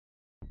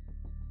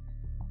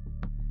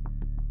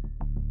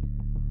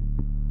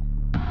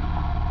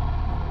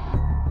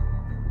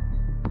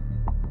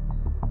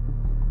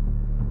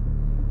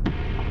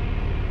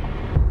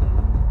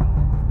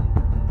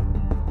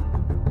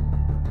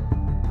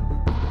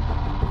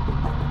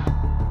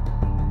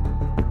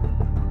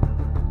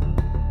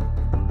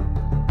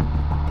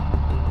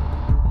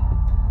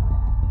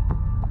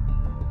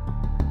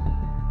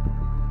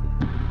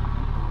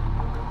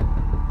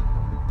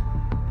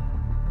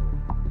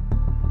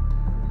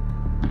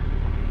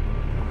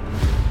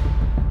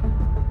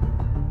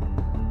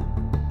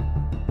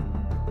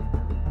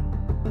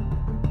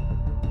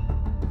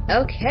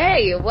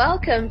Okay,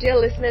 welcome, dear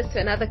listeners, to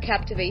another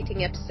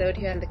captivating episode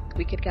here on the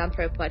Wicked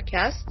Campfire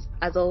podcast.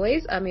 As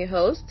always, I'm your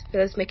host,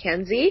 Phyllis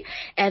McKenzie,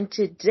 and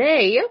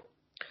today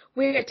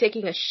we're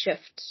taking a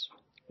shift.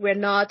 We're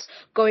not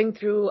going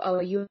through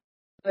our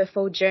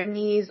UFO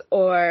journeys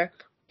or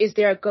is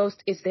there a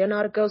ghost, is there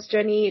not a ghost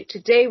journey.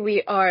 Today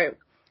we are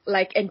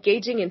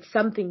engaging in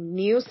something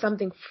new,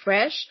 something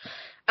fresh,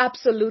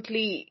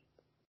 absolutely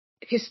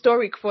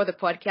historic for the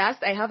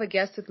podcast. I have a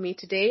guest with me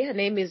today. Her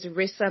name is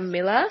Rissa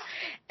Miller,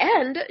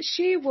 and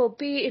she will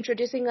be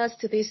introducing us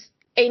to these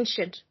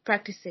ancient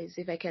practices,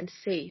 if I can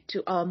say,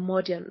 to our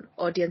modern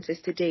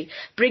audiences today,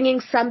 bringing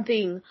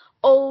something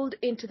old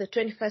into the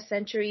 21st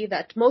century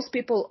that most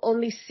people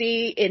only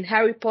see in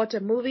Harry Potter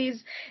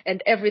movies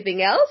and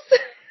everything else.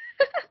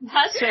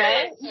 That's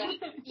right.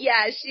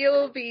 Yeah, she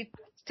will be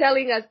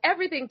telling us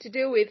everything to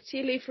do with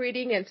tea leaf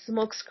reading and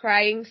smoke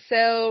scrying.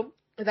 So,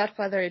 without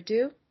further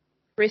ado,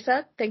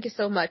 Rissa, thank you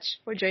so much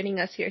for joining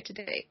us here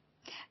today.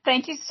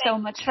 Thank you so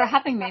much for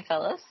having me,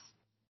 Phyllis.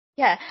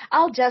 Yeah,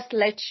 I'll just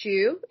let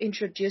you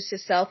introduce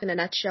yourself in a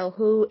nutshell.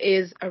 Who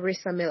is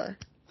Rissa Miller?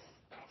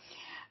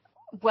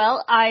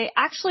 Well, I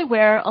actually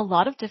wear a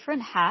lot of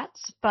different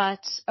hats,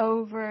 but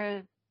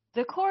over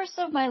the course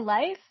of my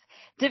life,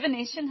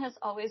 divination has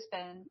always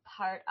been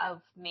part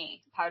of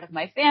me, part of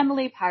my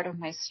family, part of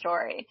my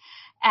story.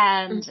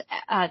 And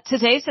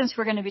today, since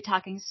we're going to be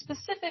talking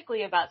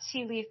specifically about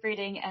tea leaf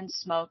reading and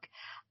smoke,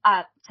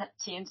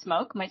 tea and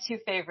smoke, my two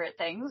favorite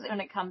things when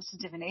it comes to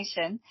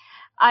divination,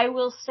 I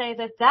will say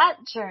that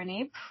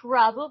journey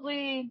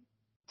probably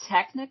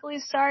technically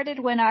started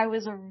when I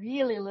was a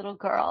really little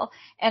girl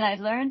and I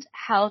learned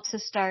how to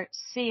start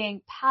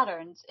seeing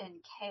patterns in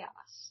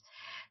chaos.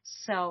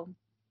 So,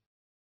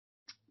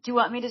 do you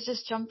want me to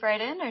just jump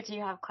right in or do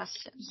you have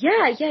questions?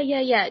 Yeah.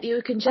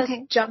 You can just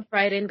jump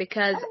right in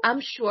because I'm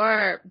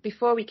sure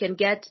before we can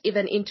get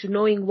even into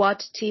knowing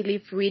what tea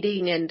leaf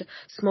reading and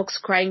smoke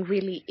scrying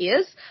really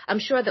is, I'm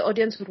sure the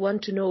audience would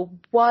want to know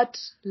what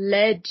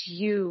led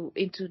you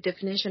into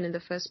divination in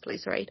the first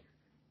place, right?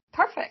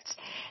 Perfect.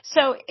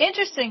 So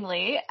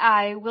interestingly,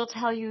 I will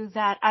tell you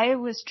that I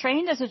was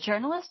trained as a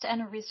journalist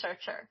and a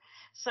researcher.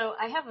 So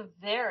I have a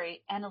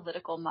very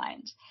analytical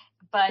mind,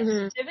 but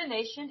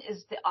divination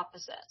is the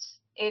opposite.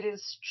 It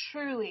is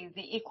truly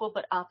the equal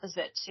but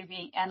opposite to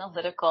being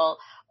analytical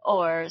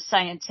or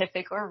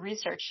scientific or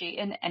researchy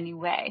in any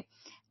way.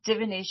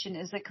 Divination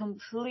is a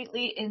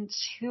completely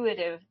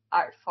intuitive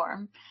art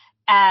form,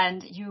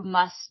 and you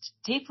must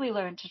deeply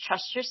learn to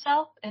trust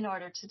yourself in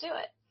order to do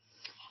it.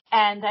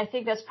 And I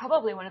think that's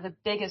probably one of the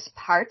biggest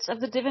parts of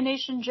the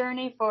divination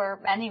journey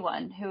for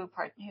anyone who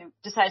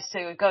decides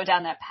to go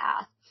down that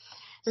path.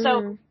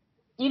 So,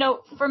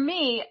 for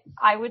me,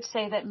 I would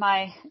say that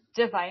my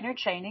diviner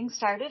training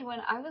started when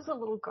I was a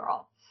little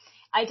girl.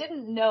 I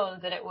didn't know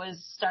that it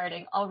was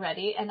starting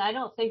already, and I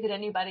don't think that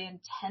anybody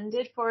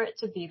intended for it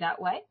to be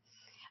that way.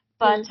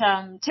 But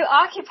to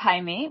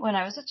occupy me when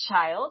I was a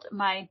child,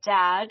 my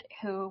dad,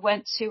 who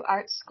went to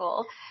art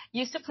school,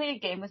 used to play a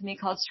game with me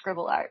called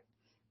Scribble Art.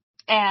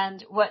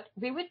 And what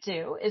we would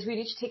do is we'd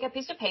each take a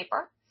piece of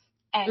paper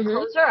and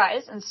close our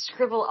eyes and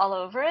scribble all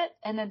over it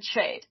and then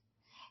trade.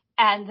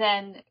 And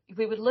then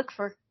we would look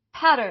for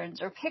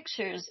patterns or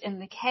pictures in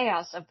the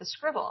chaos of the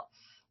scribble.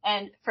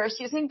 And first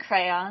using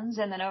crayons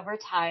and then over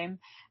time,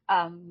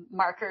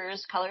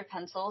 markers, colored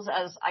pencils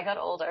as I got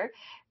older,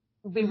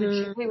 we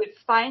would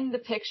find the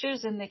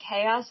pictures in the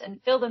chaos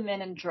and fill them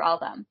in and draw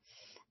them.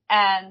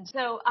 And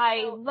so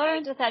I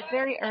learned at that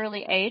very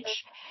early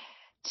age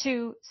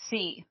to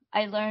see.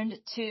 I learned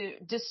to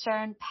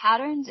discern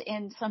patterns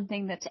in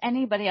something that to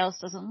anybody else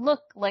doesn't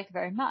look like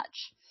very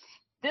much.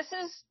 This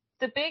is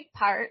the big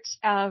part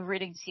of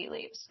reading tea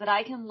leaves, that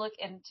I can look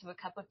into a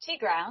cup of tea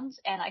grounds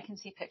and I can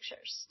see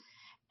pictures.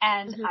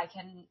 And I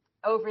can,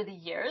 over the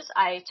years,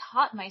 I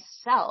taught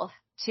myself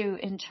to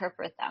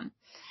interpret them.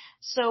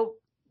 So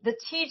the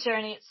tea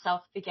journey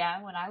itself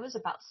began when I was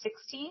about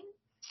 16.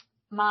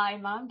 My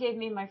mom gave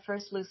me my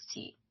first loose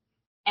tea.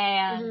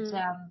 And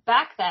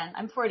back then,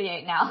 I'm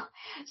 48 now,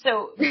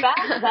 so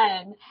back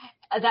then,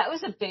 that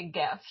was a big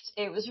gift.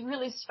 It was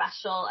really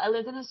special. I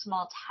lived in a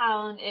small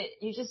town.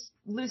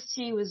 Loose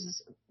tea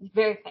was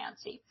very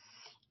fancy.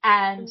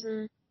 And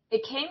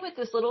it came with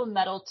this little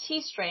metal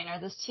tea strainer,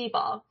 this tea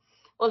ball.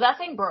 Well, that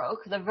thing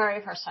broke the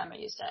very first time I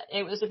used it.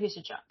 It was a piece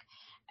of junk.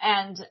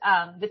 And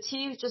the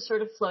tea was just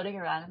sort of floating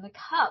around in the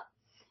cup.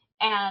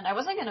 And I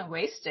wasn't going to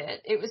waste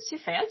it. It was too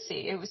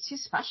fancy. It was too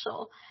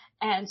special.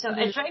 And so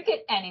I drank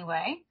it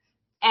anyway,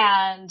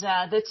 and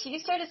the tea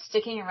started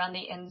sticking around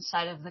the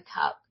inside of the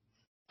cup.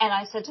 And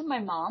I said to my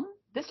mom,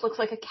 this looks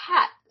like a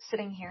cat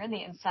sitting here in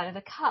the inside of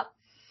the cup.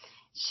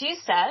 She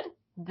said,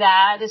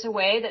 that is a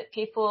way that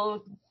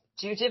people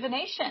do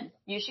divination.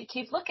 You should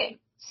keep looking,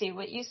 see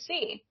what you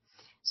see.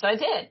 So I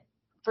did.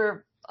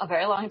 For a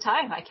very long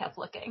time, I kept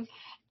looking.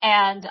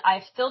 And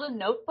I filled a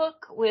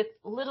notebook with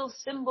little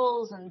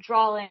symbols and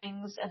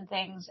drawings and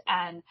things,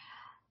 and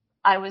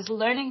I was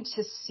learning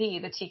to see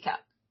the teacup,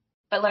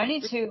 but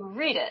learning to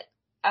read it,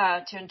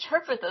 to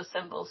interpret those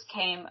symbols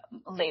came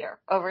later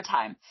over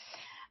time.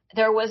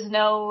 There was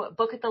no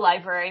book at the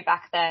library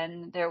back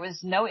then. There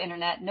was no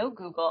internet, no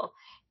Google.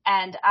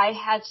 And I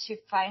had to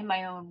find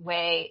my own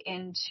way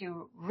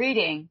into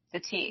reading the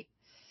tea.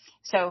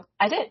 So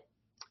I did.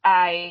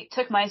 I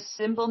took my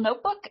symbol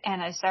notebook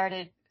and I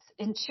started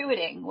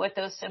intuiting what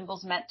those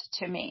symbols meant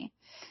to me.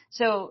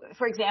 So,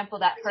 for example,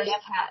 that first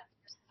cat,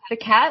 the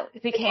cat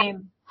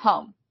became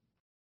home.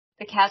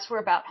 The cats were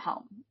about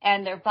home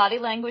and their body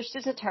language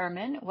to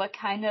determine what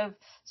kind of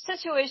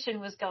situation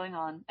was going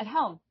on at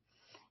home.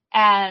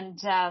 And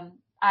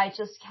I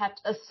just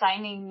kept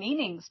assigning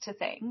meanings to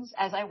things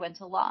as I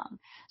went along.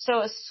 So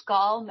a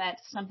skull meant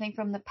something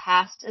from the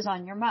past is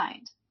on your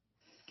mind.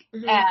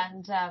 Mm-hmm.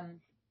 And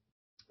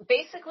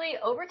basically,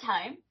 over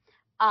time,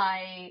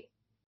 I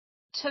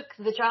took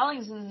the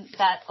drawings in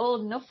that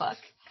old notebook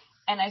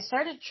and I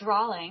started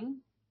drawing,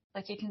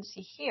 like you can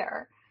see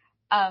here,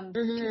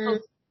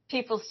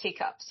 people's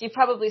teacups. You've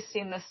probably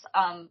seen this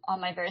on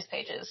my various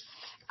pages.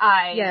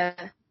 I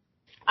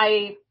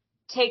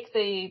take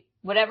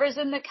whatever's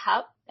in the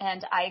cup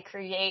and I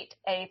create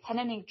a pen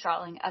and ink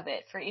drawing of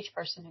it for each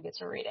person who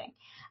gets a reading.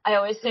 I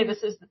always say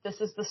this is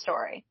the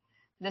story.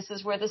 This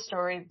is where the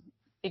story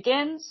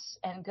begins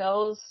and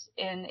goes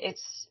in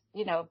its,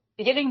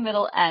 beginning,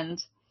 middle,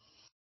 end.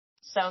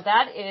 So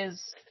that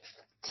is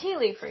tea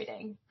leaf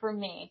reading for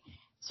me.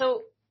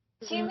 So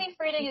tea leaf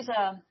reading is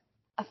a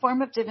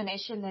form of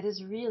divination that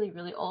is really,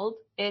 really old.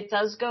 It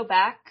does go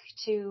back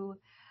to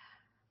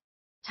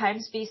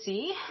times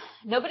BC.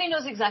 Nobody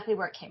knows exactly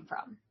where it came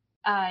from.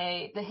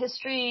 The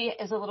history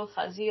is a little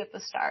fuzzy at the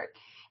start.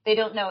 They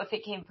don't know if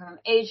it came from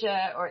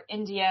Asia or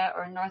India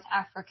or North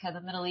Africa,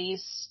 the Middle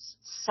East,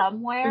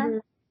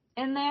 somewhere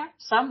in there,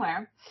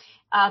 somewhere.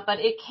 But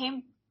it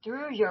came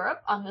through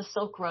Europe on the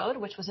Silk Road,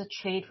 which was a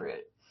trade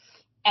route.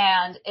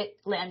 And it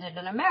landed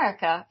in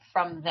America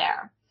from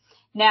there.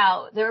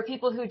 Now, there are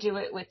people who do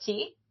it with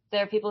tea.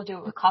 There are people who do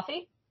it with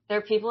coffee. There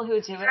are people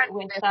who do it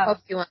with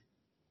coffee one.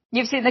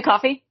 You've seen the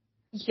coffee?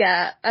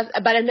 Yeah,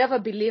 but I never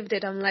believed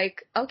it. I'm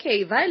like,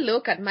 okay, if I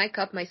look at my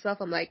cup myself,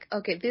 I'm like,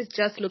 okay, this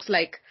just looks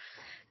like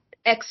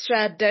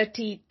extra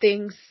dirty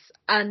things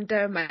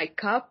under my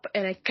cup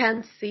and I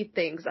can't see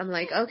things. I'm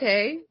like,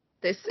 okay,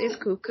 this is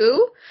cuckoo.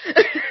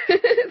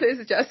 This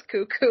is just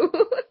cuckoo.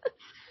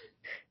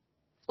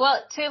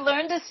 Well, to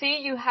learn to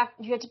see, you have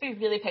to be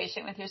really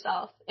patient with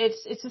yourself.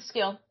 It's a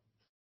skill.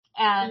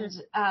 And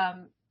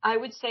I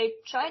would say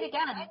try it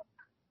again.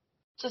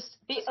 Just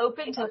be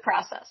open to the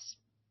process.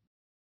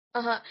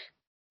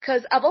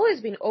 Because I've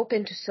always been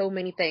open to so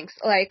many things.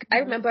 Like, I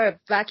remember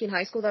back in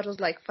high school, that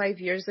was like 5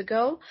 years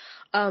ago,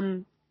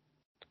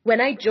 when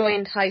I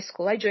joined high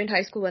school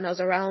when I was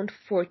around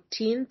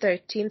 14,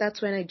 13.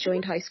 That's when I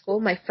joined high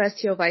school, my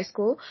first year of high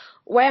school.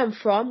 Where I'm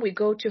from, we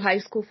go to high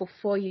school for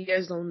 4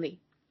 years only.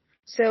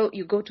 So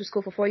you go to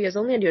school for 4 years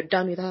only and you're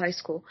done with high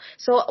school.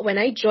 So when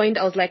I joined,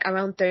 I was like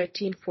around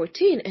 13,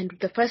 14. And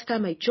the first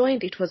time I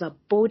joined, it was a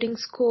boarding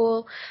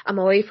school. I'm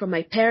away from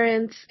my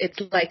parents. It's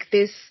like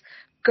this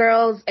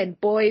girls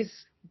and boys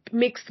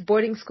mixed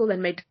boarding school.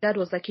 And my dad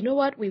was like, you know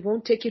what? We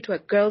won't take you to a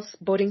girls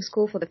boarding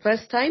school for the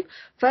first time.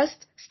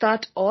 First,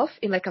 start off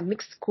in like a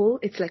mixed school.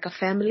 It's like a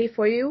family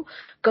for you.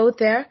 Go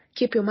there,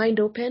 keep your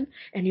mind open,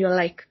 and you're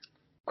like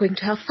going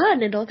to have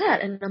fun and all that.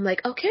 And I'm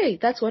like, okay,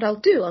 that's what I'll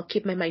do. I'll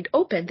keep my mind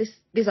open.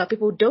 These are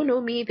people who don't know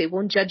me. They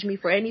won't judge me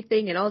for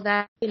anything and all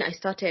that. And I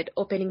started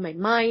opening my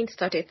mind,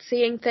 started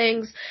seeing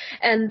things.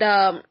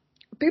 And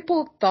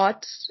people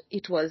thought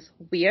it was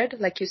weird.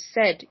 Like you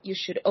said, you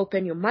should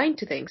open your mind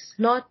to things.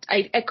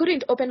 I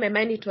couldn't open my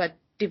mind into a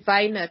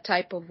diviner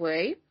type of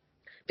way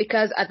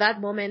because at that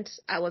moment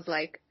I was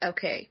like,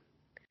 okay,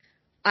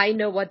 I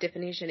know what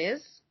definition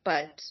is,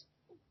 but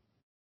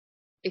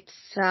it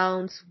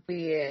sounds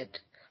weird.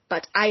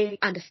 But I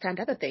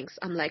understand other things.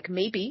 I'm like,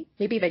 maybe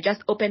if I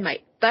just open my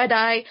third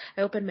eye,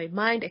 I open my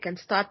mind, I can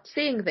start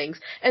seeing things.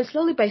 And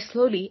slowly by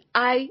slowly,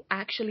 I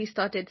actually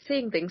started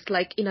seeing things,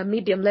 like in a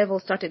medium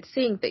level, started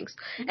seeing things.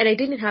 And I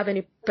didn't have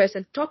any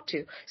person to talk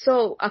to.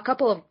 So a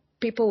couple of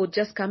people would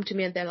just come to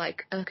me and they're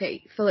like,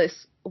 okay,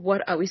 Phyllis,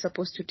 what are we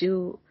supposed to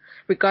do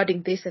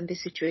regarding this and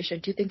this situation?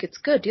 Do you think it's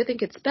good? Do you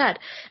think it's bad?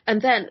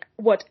 And then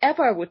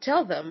whatever I would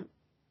tell them,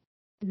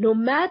 no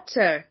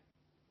matter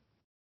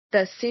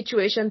the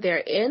situation they're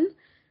in,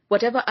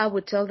 whatever I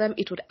would tell them,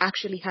 it would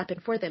actually happen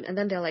for them. And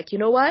then they're like, you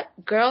know what,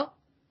 girl,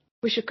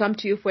 we should come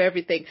to you for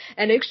everything.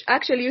 And I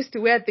actually used to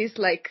wear these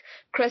like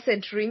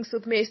crescent rings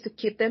with me. I used to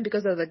keep them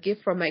because of a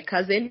gift from my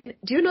cousin.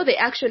 Do you know they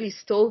actually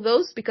stole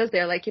those because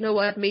they're like, you know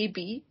what,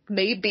 maybe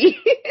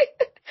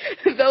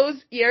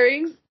those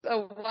earrings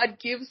are what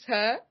gives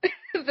her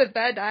the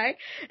bad eye.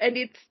 And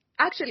it's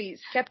actually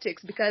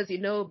skeptics because,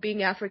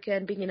 being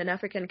African, being in an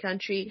African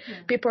country,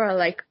 people are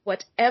like,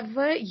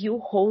 whatever you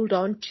hold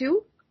on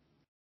to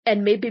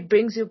and maybe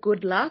brings you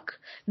good luck,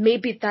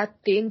 maybe that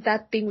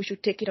thing, we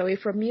should take it away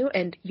from you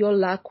and your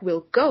luck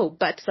will go.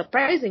 But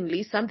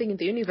surprisingly, something in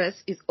the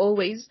universe is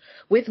always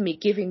with me,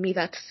 giving me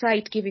that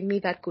sight, giving me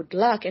that good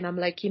luck. And I'm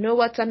like, you know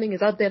what? Something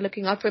is out there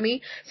looking out for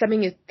me.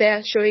 Something is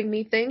there showing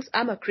me things.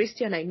 I'm a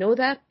Christian. I know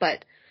that,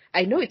 but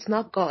I know it's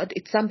not God.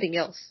 It's something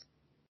else.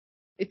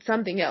 it's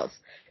something else.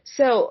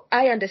 So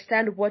I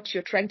understand what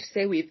you're trying to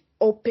say with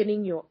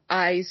opening your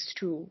eyes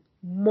to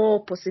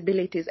more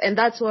possibilities. And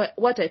that's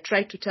what I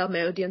try to tell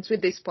my audience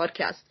with this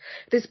podcast.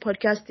 This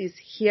podcast is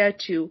here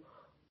to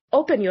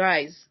open your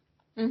eyes.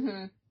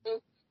 Mm-hmm.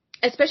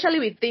 Especially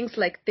with things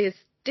like this.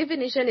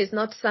 Divination is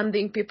not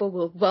something people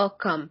will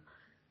welcome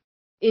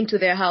into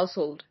their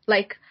household.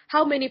 Like,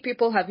 how many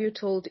people have you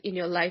told in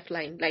your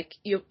lifeline? Like,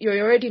 you're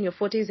already in your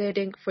 40s,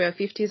 heading for your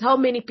 50s. How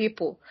many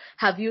people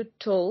have you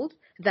told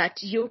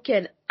that you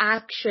can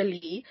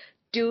actually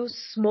do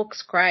smoke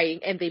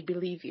scrying and they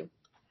believe you?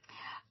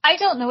 I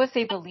don't know if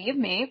they believe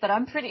me, but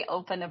I'm pretty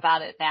open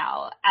about it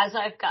now. As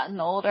I've gotten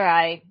older,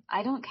 I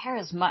don't care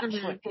as much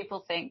what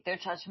people think. Their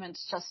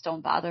judgments just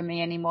don't bother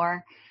me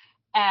anymore.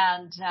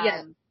 And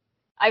Yeah.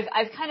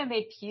 I've kind of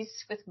made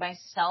peace with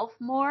myself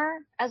more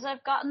as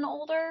I've gotten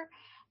older.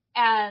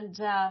 And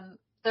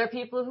there are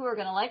people who are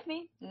going to like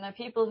me, and there are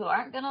people who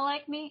aren't going to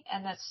like me,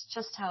 and that's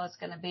just how it's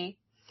going to be.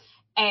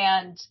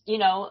 And, you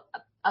know,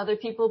 other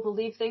people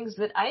believe things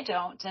that I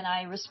don't, and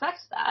I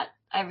respect that.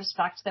 I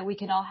respect that we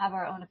can all have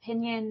our own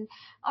opinion,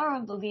 our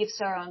own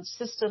beliefs, our own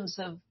systems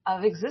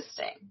of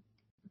existing.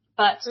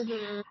 But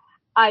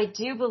I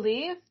do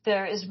believe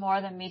there is more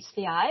than meets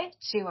the eye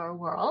to our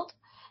world.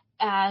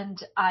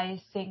 And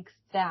I think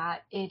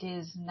that it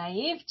is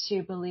naive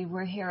to believe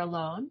we're here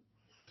alone.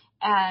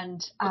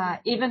 And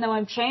even though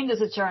I'm trained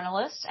as a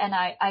journalist, and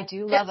I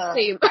do love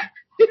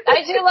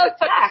I do love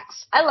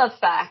facts. I love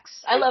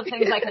facts. I love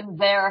things I can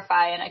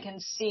verify and I can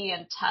see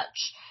and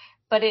touch.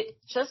 But it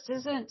just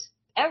isn't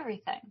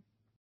everything.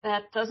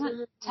 That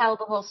doesn't tell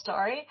the whole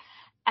story.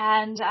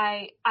 And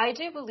I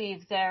do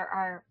believe there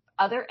are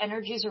other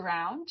energies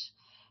around.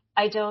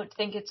 I don't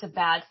think it's a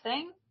bad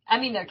thing. I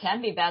mean, there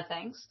can be bad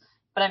things,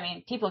 but I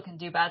mean, people can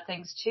do bad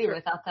things too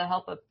without the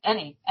help of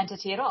any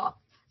entity at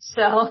all.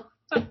 So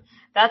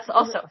that's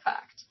also a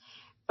fact.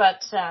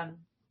 But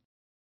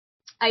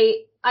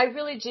I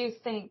really do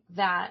think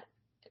that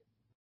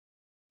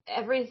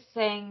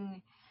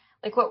everything,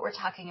 like what we're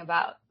talking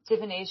about,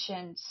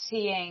 divination,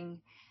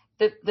 seeing,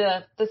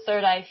 the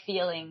third eye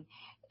feeling,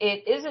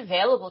 it is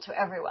available to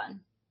everyone,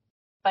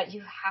 but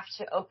you have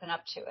to open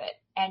up to it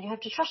and you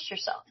have to trust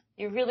yourself.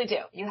 You really do.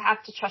 You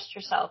have to trust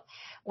yourself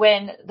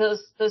when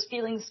those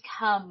feelings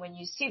come, when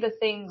you see the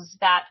things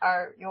that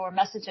are your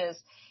messages.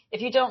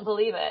 If you don't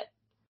believe it,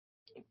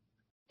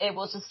 it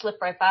will just slip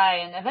right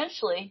by, and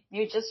eventually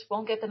you just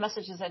won't get the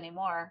messages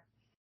anymore.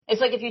 It's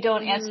like if you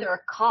don't answer a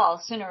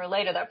call, sooner or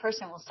later that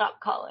person will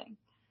stop calling.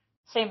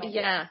 Same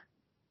idea.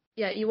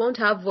 Yeah, you won't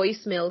have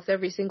voicemails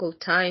every single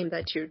time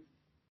that you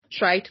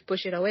try to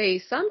push it away.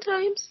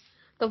 Sometimes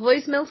the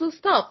voicemails will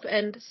stop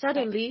and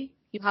suddenly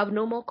you have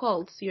no more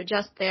calls. You're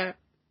just there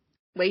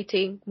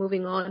waiting,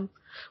 moving on,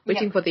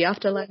 waiting for the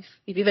afterlife.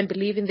 If you even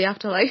believe in the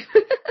afterlife.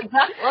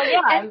 Exactly. Well,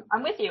 yeah,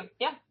 I'm with you.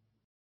 Yeah.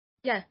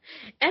 Yeah.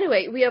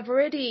 Anyway, we have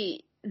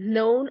already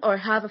known or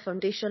have a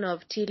foundation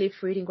of tea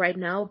leaf reading right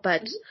now,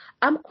 but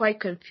I'm quite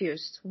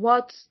confused.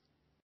 What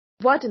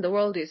in the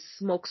world is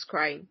smoke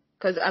scrying?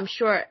 Because I'm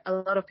sure a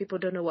lot of people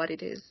don't know what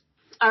it is.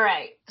 All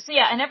right. So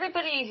yeah, and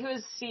everybody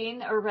who's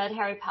seen or read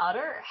Harry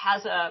Potter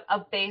has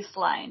a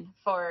baseline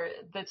for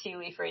the tea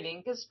leaf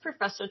reading because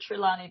Professor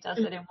Trelawney does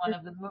it in one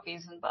of the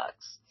movies and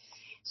books.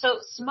 So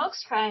smoke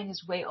scrying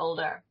is way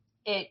older.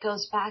 It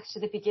goes back to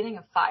the beginning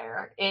of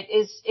fire. It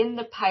is in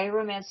the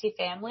pyromancy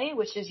family,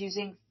 which is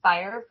using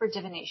fire for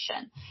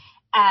divination.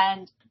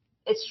 And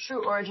its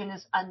true origin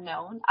is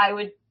unknown. I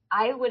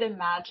would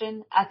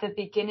imagine at the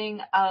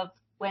beginning of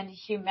when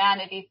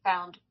humanity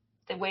found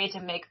the way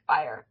to make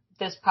fire,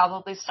 this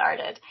probably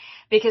started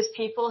because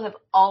people have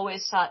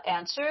always sought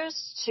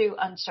answers to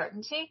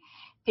uncertainty.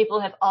 People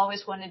have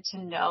always wanted to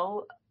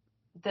know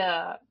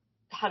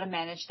how to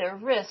manage their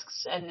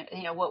risks and,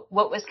 you know,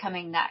 what was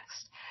coming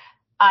next.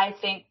 I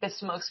think the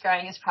smoke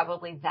scrying is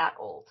probably that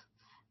old,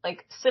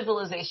 like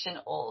civilization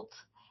old.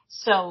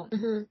 So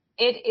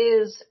it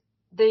is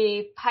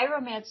the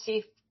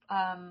pyromancy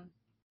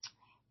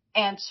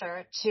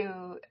answer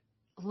to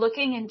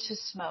looking into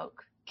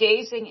smoke,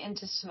 gazing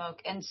into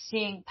smoke and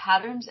seeing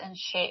patterns and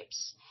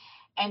shapes.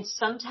 And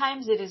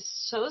sometimes it is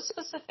so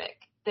specific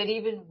that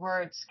even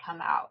words come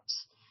out.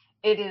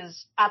 It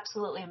is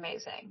absolutely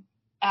amazing.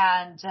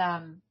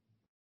 And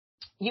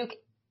you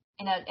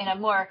in a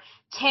more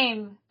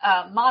tame,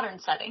 modern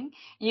setting,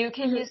 you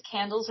can use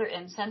candles or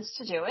incense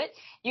to do it.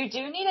 You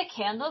do need a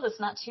candle that's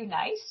not too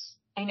nice.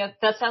 I know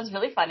that sounds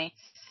really funny,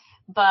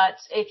 but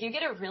if you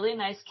get a really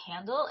nice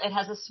candle, it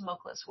has a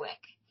smokeless wick.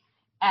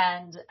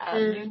 And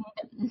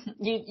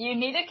you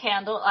need a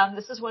candle.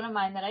 This is one of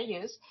mine that I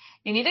use.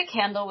 You need a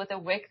candle with a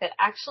wick that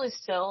actually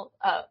still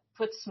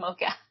puts smoke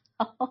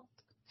out.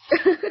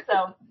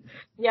 So,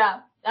 yeah,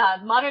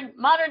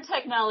 modern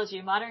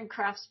technology, modern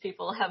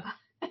craftspeople have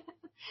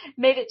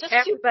made it just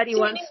everybody too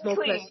wants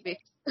smokeless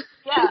wicks.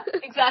 Yeah,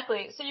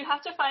 exactly. So you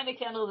have to find a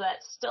candle that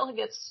still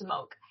gets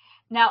smoke.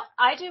 Now,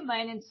 I do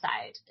mine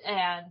inside,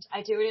 and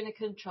I do it in a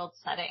controlled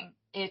setting.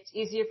 It's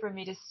easier for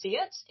me to see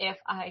it if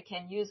I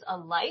can use a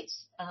light,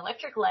 an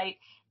electric light,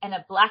 and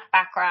a black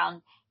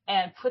background,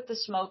 and put the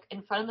smoke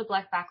in front of the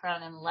black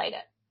background and light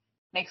it.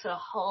 Makes it a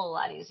whole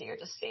lot easier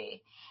to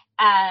see.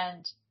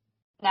 And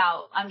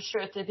now, I'm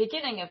sure at the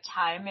beginning of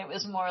time, it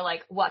was more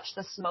like watch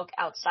the smoke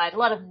outside. A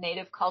lot of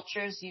native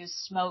cultures use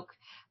smoke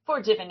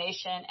for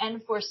divination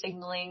and for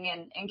signaling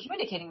and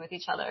communicating with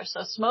each other.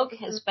 So smoke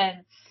has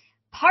been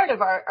part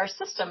of our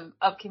system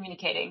of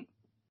communicating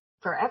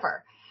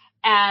forever.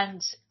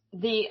 And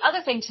the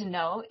other thing to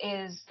know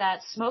is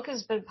that smoke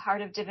has been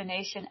part of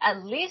divination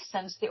at least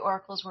since the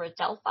oracles were at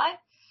Delphi,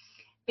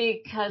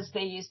 because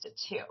they used it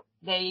too.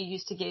 They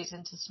used to gaze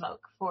into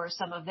smoke for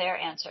some of their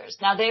answers.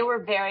 Now, they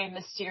were very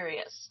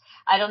mysterious.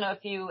 I don't know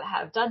if you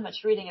have done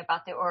much reading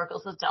about the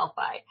oracles of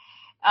Delphi,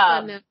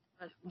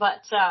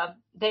 but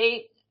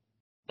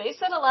they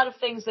said a lot of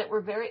things that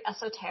were very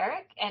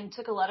esoteric and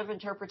took a lot of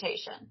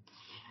interpretation.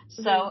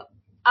 So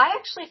I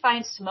actually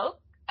find smoke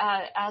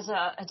as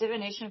a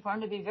divination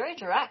form to be very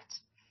direct.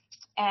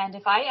 And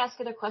if I ask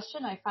it a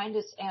question, I find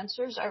its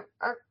answers are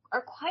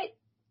quite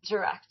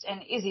direct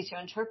and easy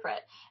to interpret,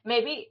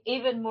 maybe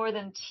even more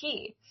than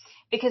tea,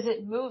 because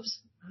it moves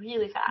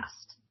really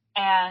fast.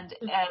 And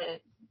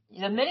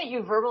the minute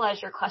you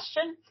verbalize your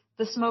question,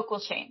 the smoke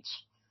will change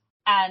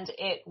and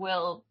it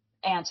will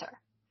answer.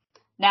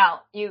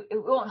 Now, it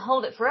won't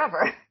hold it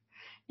forever.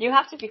 You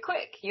have to be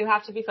quick. You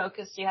have to be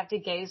focused. You have to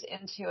gaze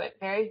into it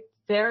very,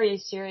 very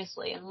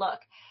seriously and look.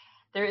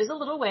 There is a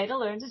little way to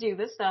learn to do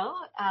this, though.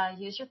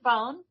 Use your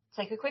phone,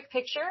 take a quick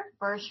picture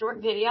or a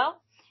short video,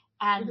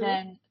 and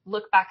then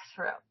look back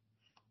through.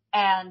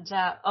 And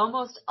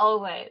almost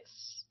always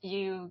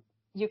you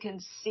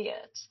can see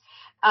it.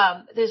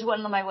 There's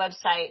one on my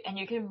website, and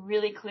you can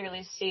really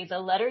clearly see the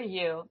letter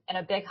U and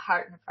a big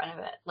heart in front of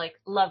it, like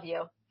love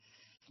you.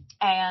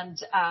 And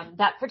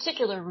that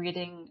particular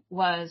reading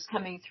was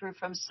coming through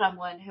from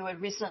someone who had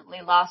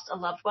recently lost a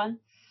loved one.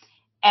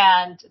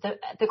 And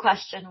the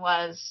question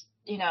was,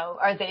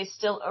 are they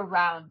still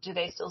around? Do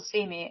they still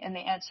see me? And the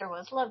answer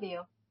was love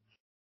you.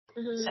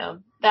 So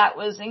that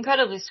was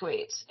incredibly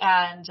sweet.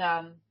 And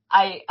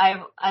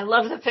I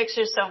love the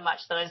picture so much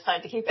that I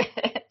decided to keep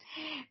it.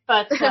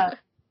 But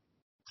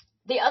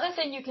the other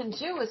thing you can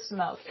do with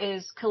smoke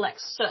is collect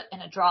soot in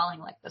a drawing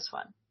like this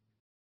one.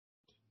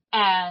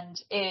 And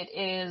it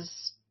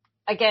is,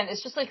 again,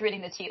 it's just like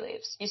reading the tea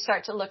leaves. You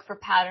start to look for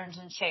patterns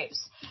and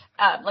shapes.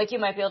 Like you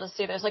might be able to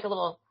see, there's like a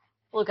little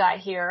guy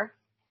here.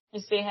 You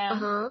see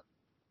him?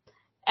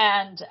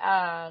 And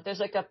there's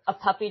like a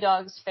puppy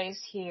dog's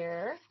face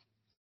here.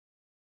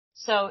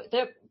 So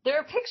there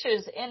are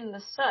pictures in the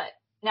soot.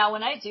 Now,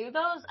 when I do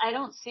those, I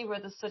don't see where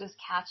the soot is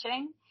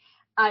catching.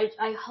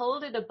 I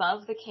hold it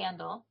above the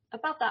candle,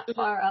 about that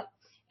far up,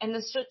 and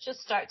the soot just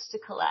starts to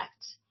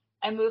collect.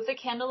 I move the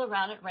candle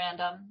around at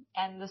random,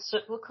 and the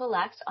soot will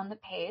collect on the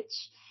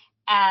page.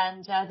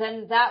 And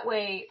then that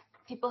way,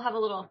 people have a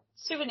little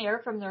souvenir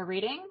from their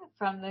reading,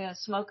 from the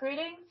smoke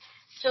reading,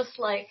 just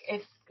like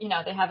if,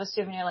 they have a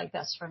souvenir like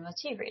this from the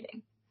tea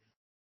reading.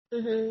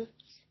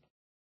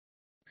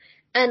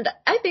 And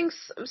I think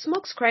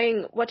smoke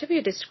scrying, whatever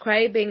you're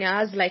describing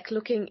as like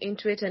looking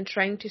into it and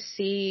trying to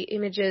see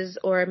images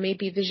or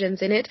maybe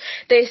visions in it,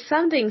 there's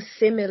something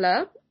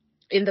similar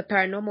in the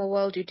paranormal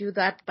world. You do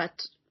that, but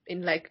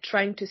in like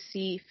trying to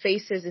see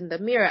faces in the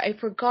mirror. I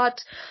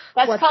forgot.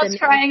 That's called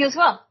scrying as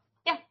well.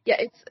 Yeah. Yeah,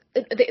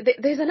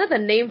 there's another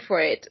name for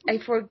it. I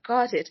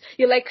forgot it.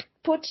 You like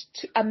put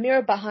a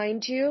mirror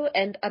behind you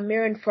and a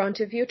mirror in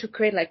front of you to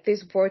create like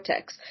this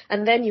vortex.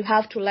 And then you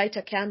have to light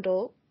a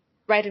candle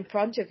right in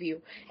front of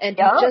you, and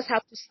you just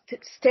have to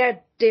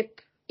stare deep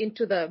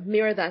into the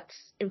mirror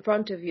that's in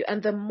front of you.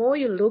 And the more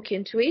you look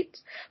into it,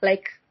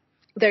 like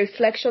the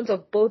reflections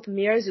of both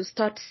mirrors, you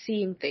start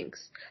seeing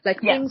things,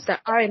 like things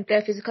that aren't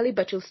there physically,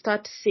 but you'll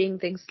start seeing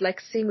things, like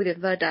seeing with your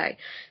third eye.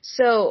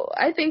 So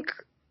I think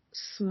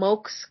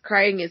smoke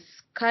scrying is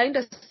kind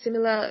of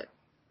similar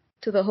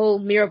to the whole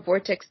mirror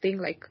vortex thing,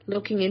 like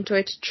looking into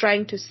it,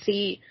 trying to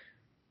see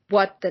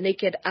what the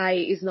naked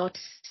eye is not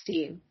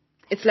seeing.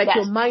 It's like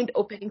your mind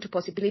opening to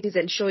possibilities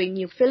and showing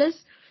you,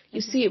 Phyllis, you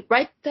see it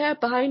right there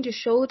behind your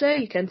shoulder.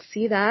 You can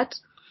see that.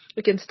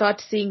 You can start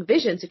seeing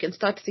visions. You can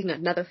start seeing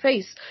another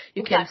face.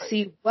 You can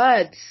see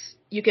words.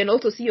 You can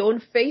also see your own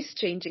face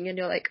changing, and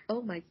you're like,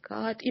 oh my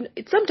God.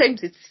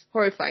 Sometimes it's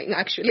horrifying,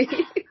 actually.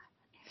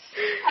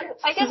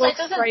 I guess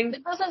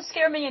it doesn't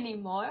scare me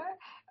anymore.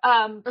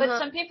 But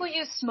some people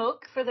use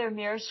smoke for their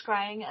mirror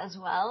scrying as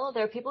well.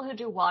 There are people who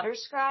do water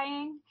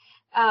scrying.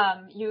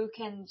 You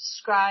can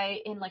scry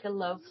in like a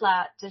low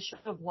flat dish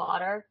of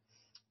water.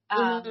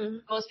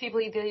 Most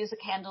people either use a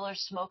candle or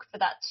smoke for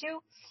that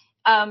too.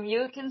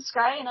 You can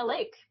scry in a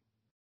lake.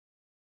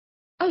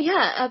 Oh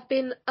yeah, I've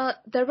been,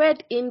 the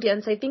Red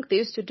Indians, I think they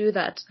used to do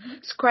that.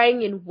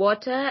 Scrying in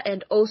water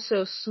and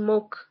also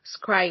smoke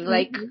scrying,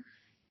 like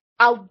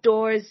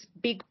outdoors,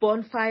 big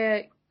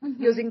bonfire,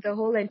 using the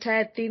whole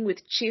entire thing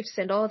with chiefs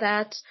and all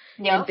that,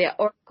 and their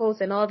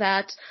oracles and all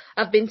that.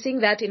 I've been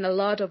seeing that in a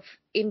lot of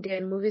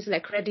Indian movies,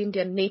 like Red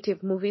Indian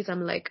native movies.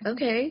 I'm like,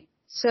 okay,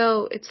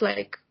 so it's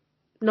like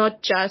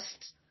not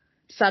just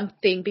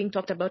something being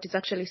talked about, it's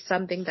actually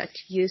something that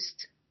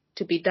used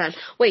to be done.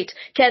 Wait,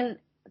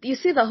 you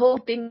see the whole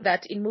thing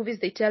that in movies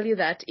they tell you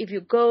that if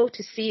you go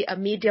to see a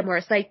medium or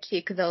a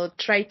psychic, they'll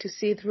try to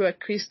see through a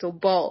crystal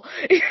ball.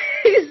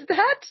 Is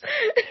that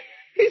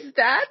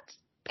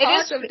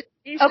part of the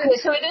okay,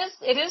 so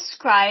it is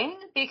scrying,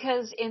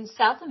 because in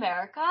South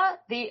America,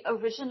 the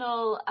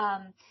original,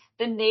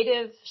 the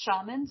native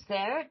shamans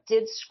there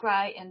did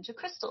scry into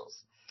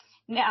crystals.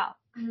 Now,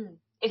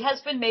 it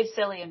has been made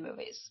silly in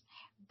movies,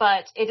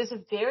 but it is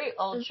a very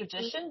old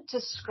tradition to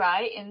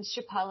scry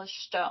into polished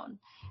stone.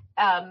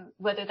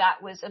 Whether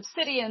that was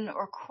obsidian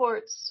or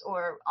quartz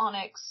or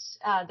onyx,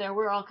 there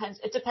were all kinds.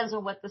 It depends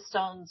on what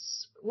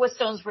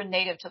stones were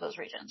native to those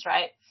regions,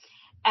 right?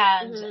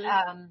 And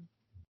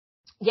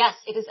yes,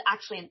 it is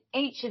actually an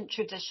ancient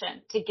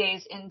tradition to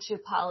gaze into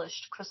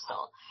polished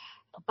crystal.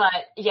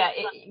 But yeah,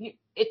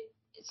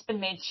 it's been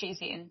made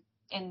cheesy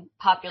in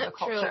popular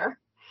culture. True.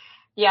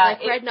 Yeah.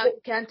 Like right now, you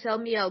can't tell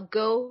me I'll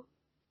go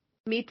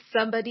meet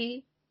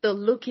somebody, they'll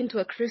look into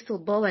a crystal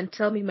ball and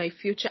tell me my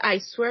future. I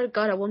swear to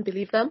God, I won't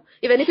believe them.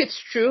 Even if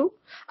it's true,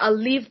 I'll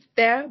leave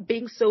there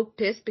being so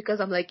pissed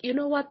because I'm like, you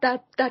know what?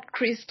 That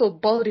crystal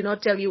ball did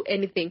not tell you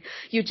anything.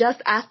 You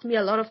just asked me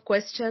a lot of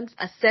questions,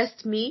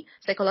 assessed me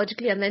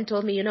psychologically, and then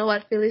told me, you know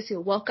what, Phyllis,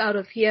 you'll walk out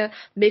of here,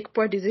 make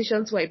poor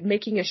decisions while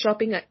making your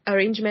shopping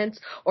arrangements,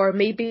 or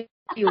maybe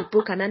you'll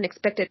book an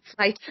unexpected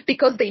flight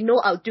because they know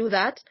I'll do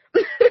that.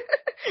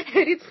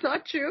 And it's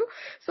not true.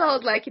 So I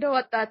was like, you know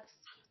what? That's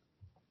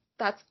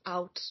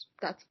out.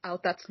 That's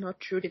out. That's not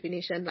true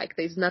divination. Like,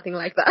 there's nothing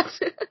like that.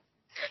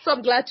 So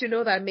I'm glad to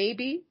know that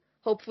maybe,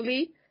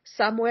 hopefully,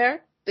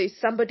 somewhere, there's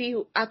somebody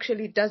who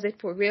actually does it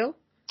for real.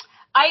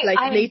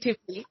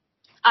 Natively.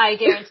 I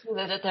guarantee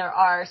that there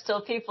are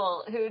still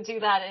people who do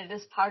that. It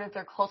is part of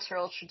their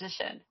cultural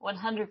tradition,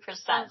 100%.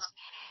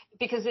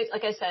 Because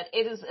like I said,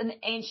 it is an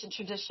ancient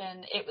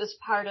tradition. It was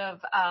part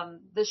of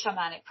the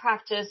shamanic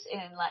practice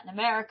in Latin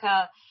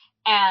America.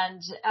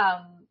 And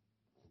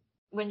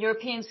when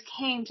Europeans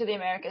came to the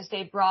Americas,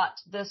 they brought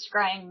the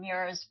scrying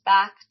mirrors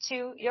back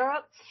to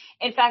Europe.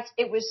 In fact,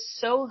 it was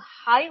so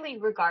highly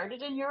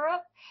regarded in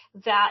Europe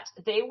that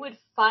they would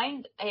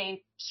find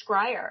a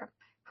scryer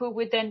who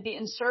would then be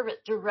in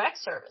direct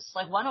service,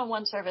 like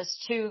one-on-one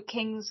service to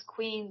kings,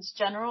 queens,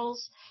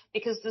 generals,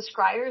 because the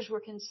scryers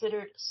were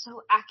considered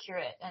so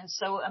accurate and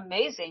so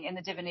amazing in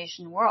the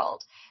divination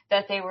world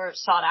that they were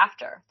sought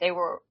after. They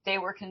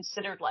were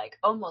considered like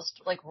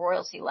almost like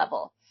royalty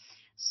level.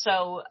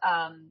 So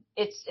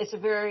it's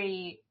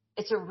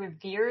a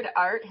revered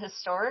art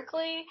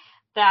historically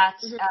that,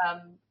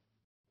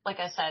 like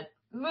I said,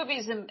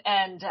 movies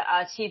and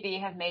TV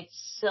have made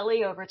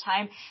silly over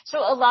time. So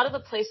a lot of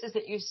the places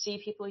that you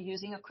see people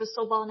using a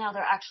crystal ball now,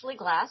 they're actually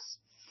glass,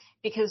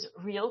 because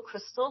real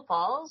crystal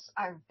balls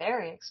are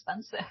very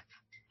expensive.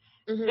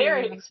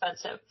 Very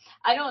expensive.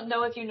 I don't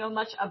know if you know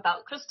much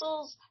about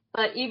crystals,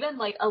 but even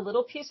like a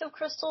little piece of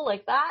crystal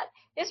like that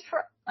is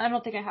I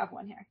don't think I have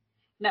one here.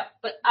 No,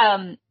 but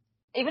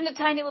even a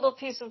tiny little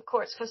piece of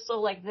quartz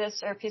crystal like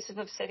this or a piece of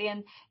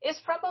obsidian is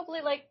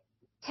probably like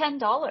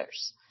 $10.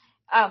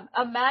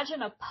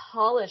 Imagine a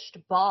polished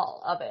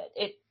ball of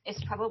it.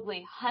 It's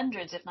probably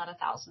hundreds, if not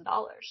 $1,000.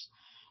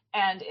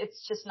 And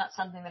it's just not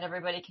something that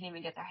everybody can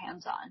even get their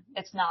hands on.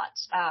 It's not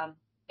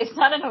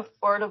an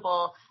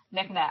affordable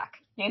knickknack,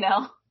 you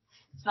know?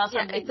 It's not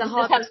something it's a you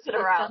hobby. Just have to sit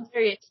around. It's a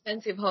very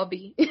expensive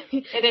hobby. It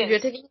is. If you're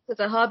taking it as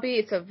a hobby,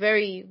 it's a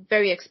very,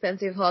 very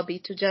expensive hobby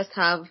to just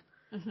have.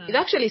 If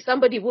actually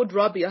somebody would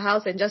rob your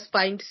house and just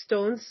find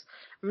stones,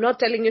 I'm not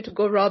telling you to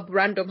go rob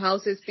random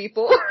houses,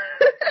 people.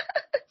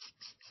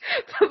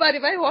 But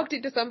if I walked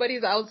into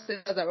somebody's house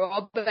as a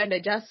robber and I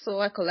just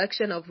saw a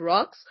collection of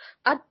rocks,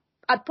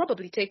 I'd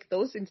probably take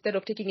those instead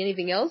of taking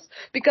anything else,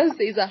 because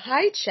there's a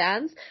high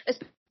chance,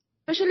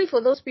 especially for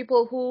those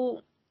people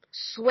who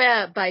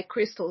swear by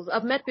crystals.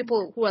 I've met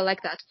people who are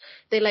like that.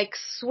 They like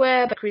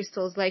swear by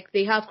crystals, like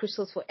they have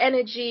crystals for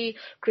energy,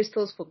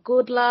 crystals for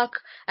good luck.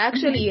 I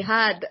actually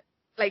had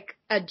like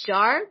a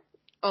jar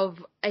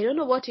of, I don't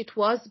know what it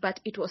was, but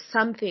it was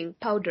something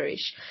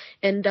powderish,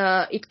 and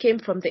it came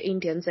from the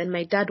Indians, and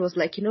my dad was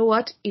like, you know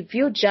what, if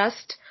you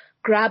just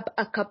grab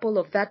a couple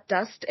of that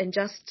dust and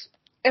just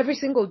every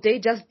single day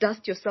just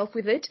dust yourself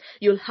with it,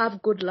 you'll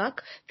have good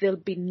luck. There'll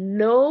be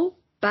no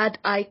bad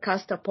eye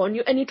cast upon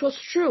you. And it was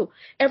true.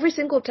 Every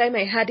single time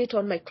I had it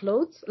on my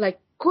clothes, like,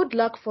 good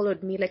luck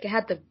followed me. Like, I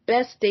had the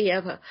best day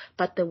ever.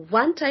 But the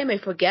one time I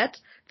forget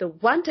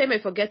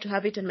to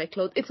have it in my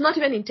clothes, it's not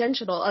even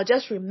intentional. I'll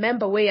just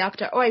remember way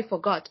after, oh, I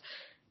forgot.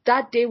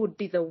 That day would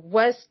be the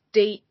worst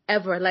day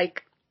ever.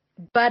 Like,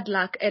 bad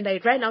luck. And I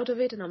ran out of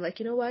it, and I'm like,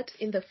 you know what?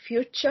 In the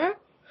future,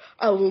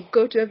 I will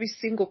go to every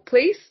single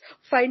place,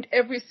 find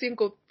every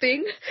single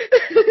thing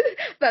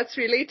that's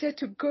related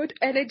to good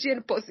energy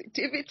and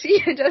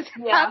positivity, and just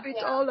have it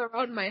all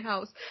around my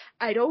house.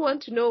 I don't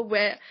want to know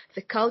where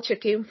the culture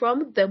came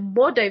from. The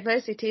more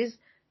diverse it is,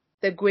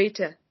 the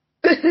greater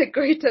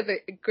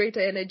the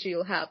greater energy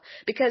you'll have.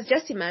 Because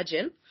just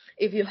imagine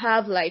if you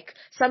have like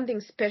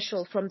something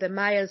special from the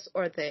Mayas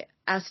or the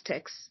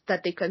Aztecs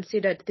that they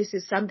considered this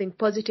is something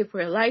positive for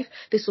your life,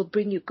 this will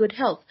bring you good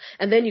health.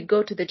 And then you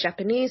go to the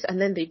Japanese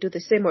and then they do the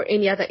same, or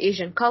any other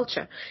Asian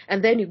culture.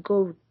 And then you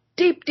go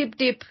deep, deep,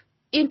 deep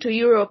into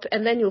Europe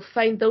and then you'll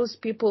find those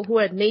people who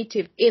are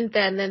native in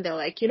there and then they're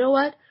like, you know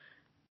what?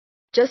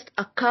 Just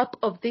a cup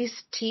of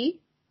this tea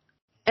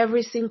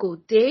every single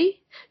day,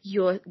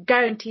 you're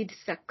guaranteed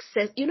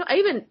success. You know, I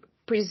even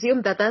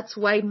presume that that's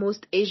why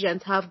most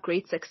Asians have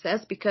great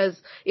success, because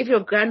if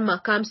your grandma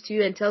comes to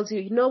you and tells you,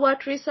 you know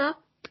what, Rissa,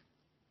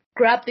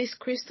 grab this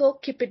crystal,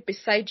 keep it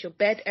beside your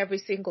bed every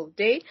single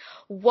day,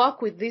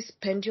 walk with this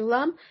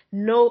pendulum,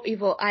 no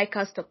evil eye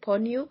cast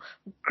upon you,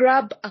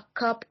 grab a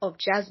cup of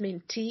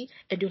jasmine tea,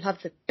 and you'll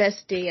have the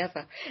best day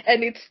ever.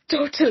 And it's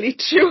totally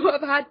true.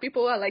 I've had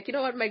people who are like, you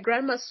know what, my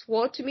grandma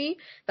swore to me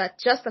that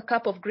just a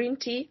cup of green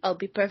tea, I'll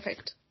be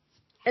perfect.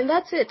 And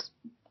that's it.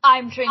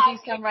 I'm drinking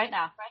some right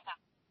now.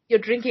 You're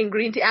drinking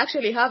green tea. I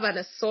actually have an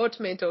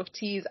assortment of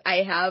teas.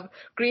 I have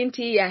green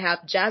tea, I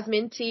have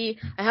jasmine tea,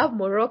 I have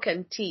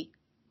Moroccan tea.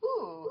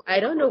 Ooh. I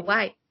don't know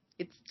why.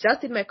 It's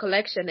just in my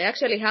collection. I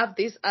actually have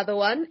this other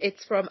one.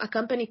 It's from a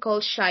company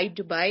called Shy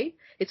Dubai.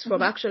 It's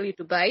from actually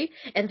Dubai.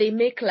 And they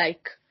make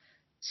like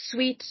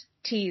sweet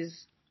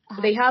teas.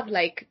 They have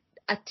like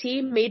a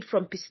tea made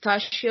from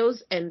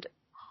pistachios and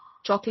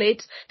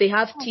chocolate. They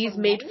have teas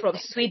made from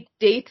sweet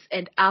dates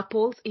and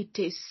apples. It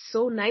tastes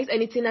so nice.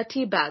 And it's in a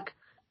tea bag.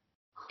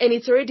 And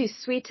it's already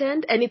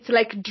sweetened and it's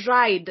like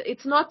dried.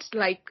 It's not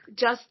like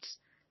just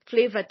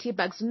flavored tea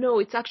bags. No,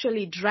 it's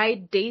actually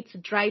dried dates,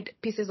 dried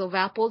pieces of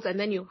apples, and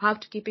then you have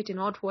to keep it in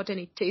hot water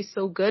and it tastes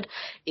so good.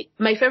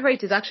 My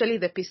favorite is actually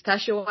the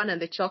pistachio one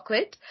and the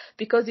chocolate,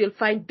 because you'll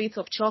find bits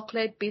of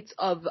chocolate, bits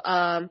of,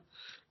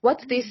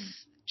 what's this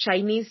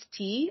Chinese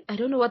tea? I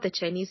don't know what the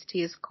Chinese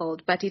tea is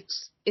called, but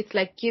it's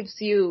like gives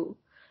you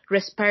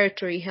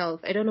respiratory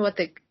health. I don't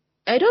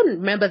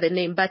remember the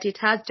name, but it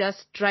has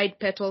just dried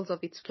petals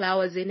of its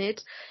flowers in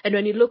it. And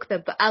when you look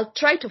I'll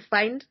try to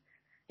find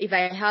if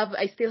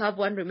I still have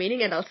one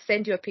remaining, and I'll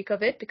send you a pic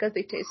of it because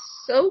it tastes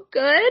so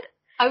good.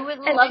 I would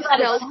love and that.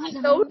 It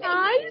smells so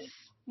nice.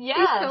 Yeah.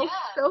 It smells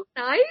so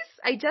nice.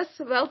 I just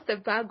smelled the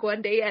bag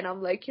one day and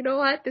I'm like, you know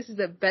what? This is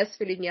the best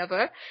feeling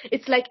ever.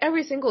 It's like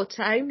every single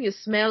time you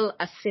smell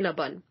a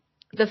Cinnabon,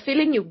 the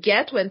feeling you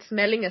get when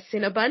smelling a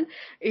Cinnabon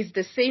is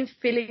the same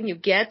feeling you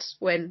get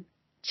when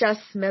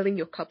just smelling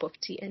your cup of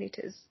tea, and it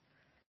is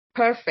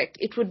perfect.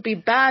 It would be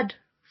bad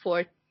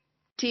for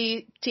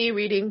tea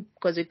reading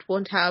because it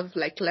won't have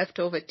like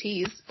leftover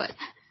teas, but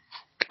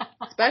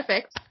it's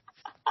perfect.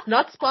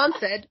 Not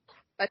sponsored,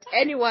 but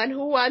anyone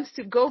who wants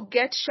to go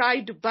get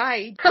Shy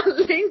Dubai, I'll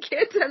link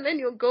it and then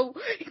you'll go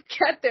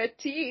get their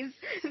teas.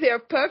 They're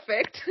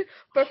perfect.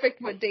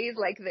 Perfect for days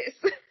like this.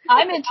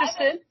 I'm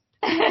interested.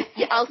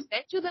 Yeah, I'll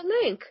send you the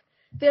link.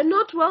 They're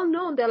not well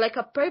known. They're like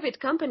a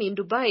private company in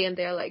Dubai and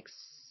they're like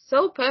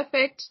so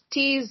perfect.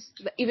 Teas,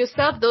 if you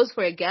serve those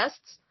for your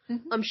guests,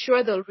 I'm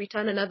sure they'll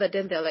return another day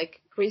and they're like,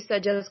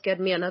 Rissa, just get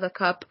me another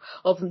cup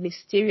of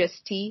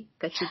mysterious tea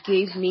that you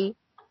gave me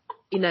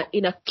in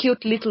a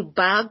cute little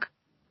bag,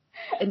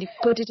 and you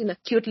put it in a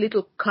cute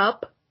little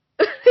cup.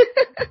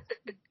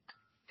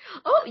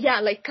 Oh, yeah,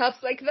 like cups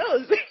like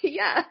those.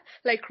 Yeah,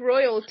 like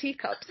royal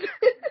teacups.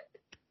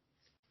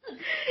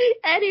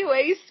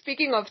 Anyway,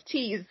 speaking of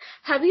teas,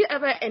 have you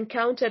ever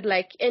encountered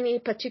like any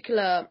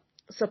particular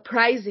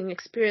surprising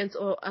experience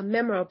or a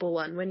memorable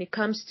one when it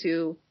comes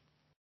to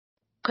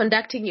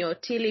conducting your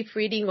tea leaf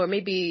reading or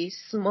maybe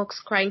smoke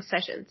scrying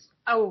sessions?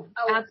 Oh,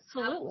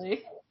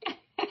 absolutely.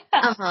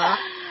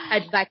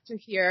 I'd like to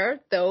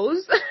hear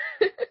those.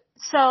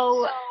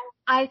 So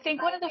I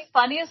think one of the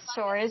funniest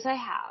stories I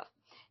have,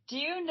 do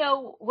you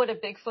know what a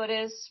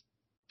Bigfoot is?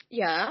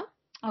 Yeah.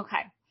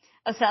 Okay.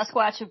 A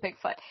Sasquatch, a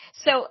Bigfoot.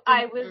 So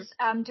I was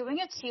doing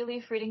a tea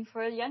leaf reading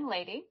for a young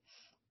lady,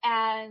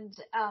 and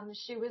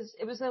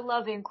it was a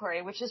love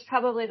inquiry, which is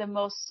probably the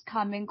most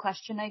common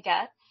question I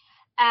get.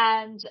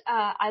 And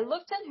I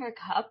looked in her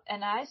cup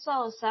and I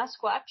saw a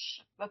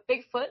Sasquatch, a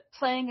Bigfoot,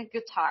 playing a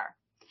guitar.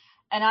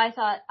 And I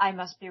thought, I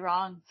must be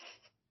wrong.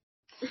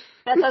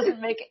 That doesn't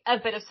make a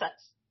bit of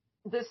sense.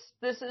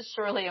 This is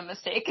surely a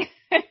mistake.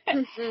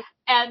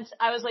 And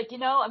I was like,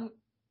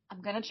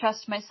 I'm going to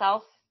trust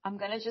myself. I'm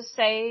going to just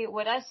say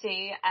what I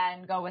see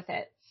and go with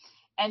it.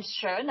 And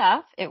sure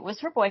enough, it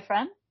was her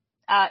boyfriend.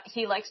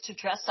 He likes to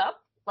dress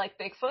up like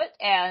Bigfoot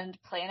and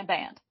play in a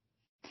band.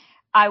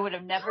 I would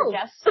have never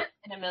guessed it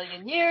in a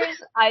million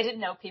years. I didn't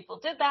know people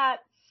did that.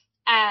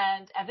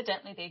 And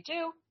evidently they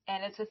do.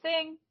 And it's a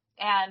thing.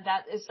 And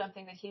that is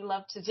something that he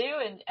loved to do.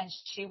 And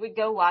she would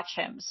go watch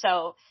him.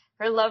 So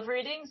her love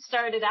reading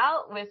started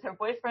out with her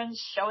boyfriend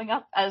showing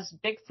up as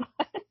Bigfoot.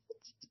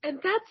 And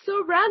that's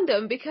so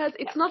random because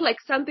it's not like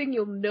something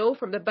you'll know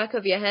from the back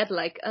of your head.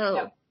 Like,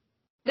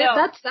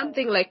 that's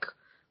something like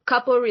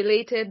couple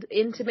related,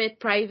 intimate,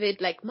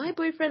 private. Like my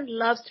boyfriend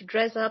loves to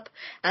dress up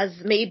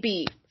as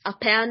maybe a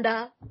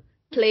panda,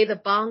 play the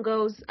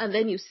bongos, and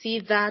then you see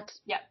that.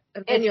 Yeah.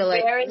 And then you're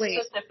like, very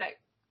wait. specific.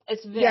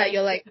 It's Yeah, very,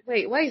 you're like,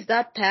 wait, why is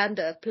that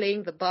panda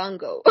playing the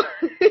bongo? like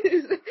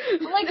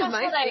I Am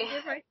I said, saying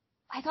it right?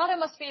 I thought it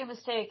must be a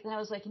mistake. And I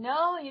was like,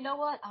 no, you know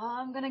what?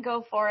 I'm going to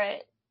go for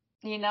it,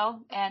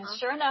 and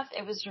sure enough,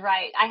 it was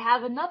right. I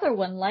have another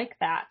one like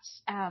that,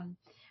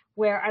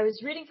 where I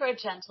was reading for a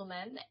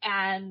gentleman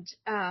and,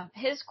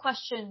 his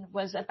question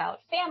was about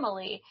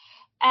family.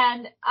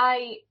 And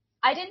I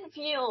didn't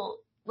feel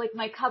like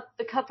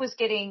the cup was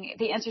getting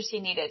the answers he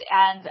needed.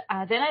 And,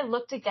 then I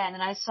looked again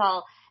and I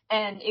saw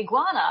an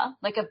iguana,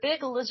 like a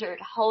big lizard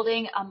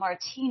holding a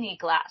martini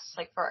glass,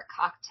 like for a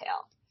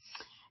cocktail.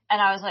 And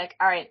I was like,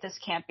 all right, this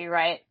can't be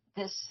right.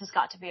 This has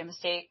got to be a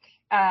mistake.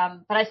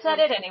 But I said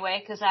it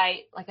anyway, because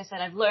like I said,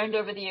 I've learned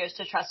over the years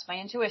to trust my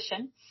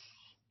intuition.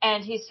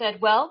 And he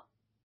said, well,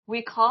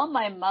 we call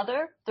my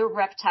mother the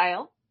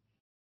reptile,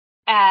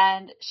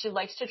 and she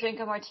likes to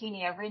drink a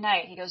martini every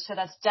night. He goes, so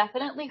that's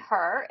definitely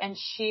her. And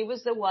she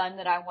was the one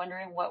that I'm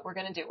wondering what we're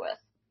going to do with.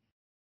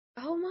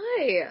 Oh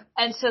my.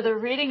 And so the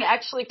reading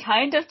actually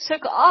kind of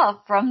took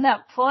off from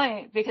that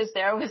point, because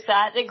there was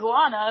that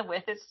iguana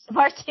with its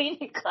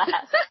martini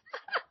glass.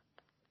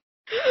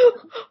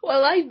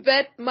 Well, I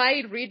bet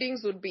my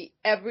readings would be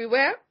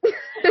everywhere.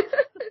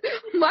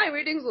 My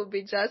readings will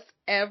be just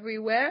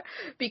everywhere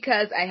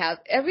because I have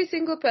every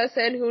single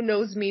person who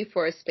knows me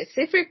for a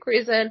specific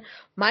reason.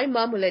 My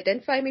mom will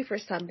identify me for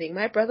something.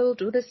 My brother will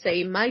do the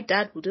same. My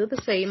dad will do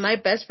the same. My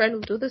best friend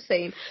will do the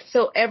same.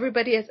 So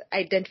everybody's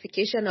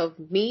identification of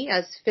me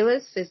as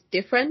Phyllis is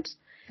different.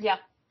 Yeah.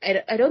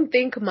 I don't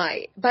think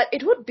but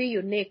it would be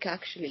unique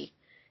actually.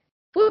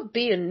 Would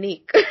be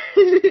unique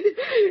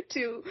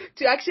to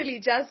actually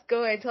just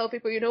go and tell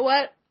people, you know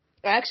what?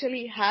 I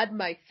actually had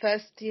my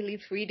first tea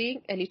leaf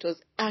reading and it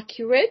was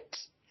accurate.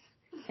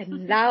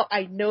 And now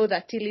I know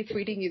that tea leaf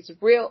reading is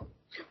real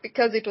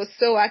because it was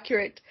so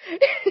accurate.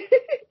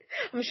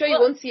 I'm sure you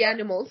won't see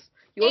animals.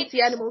 You won't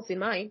see animals in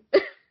mine.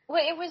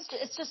 Well,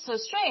 it's just so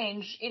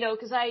strange,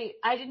 because I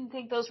didn't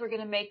think those were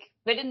they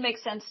didn't make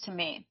sense to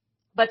me,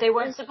 but they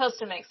weren't supposed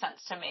to make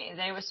sense to me.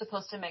 They were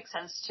supposed to make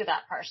sense to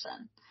that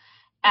person.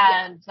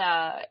 And,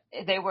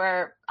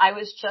 I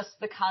was just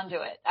the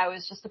conduit. I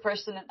was just the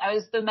person, I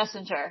was the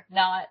messenger,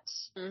 not,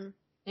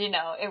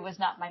 it was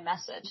not my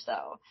message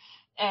though.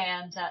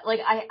 And,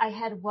 I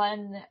had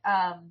one,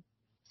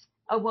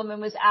 a woman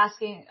was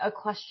asking a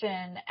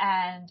question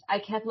and I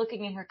kept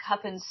looking in her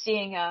cup and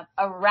seeing a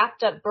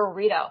wrapped up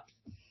burrito.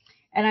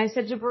 And I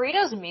said, do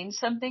burritos mean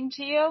something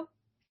to you?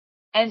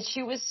 And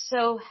she was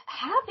so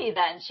happy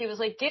then. She was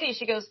like giddy.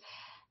 She goes,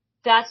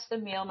 that's the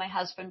meal my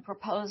husband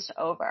proposed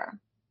over.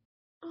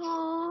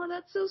 Oh,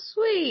 that's so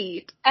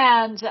sweet.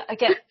 And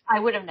again, I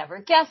would have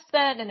never guessed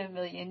that in a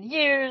million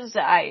years.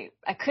 I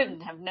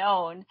couldn't have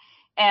known.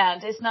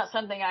 And it's not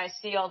something I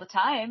see all the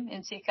time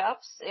in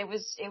teacups. It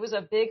was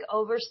a big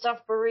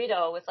overstuffed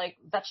burrito with like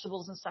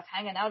vegetables and stuff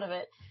hanging out of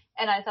it.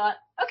 And I thought,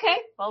 okay,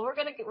 well, we're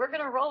going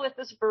to roll with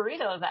this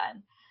burrito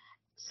then.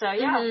 So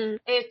yeah,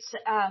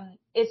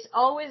 it's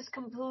always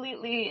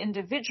completely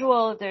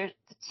individual. The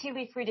tea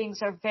leaf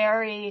readings are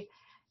very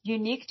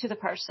unique to the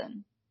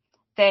person.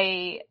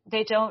 They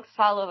don't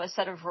follow a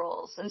set of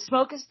rules, and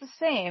smoke is the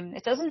same.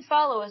 It doesn't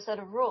follow a set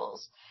of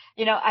rules.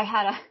 I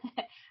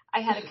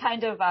had a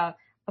kind of a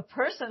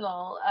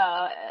personal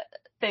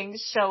thing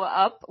show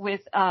up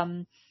with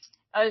a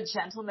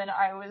gentleman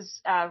I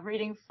was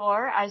reading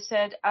for. I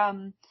said,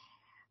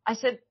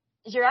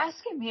 you're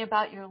asking me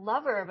about your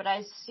lover, but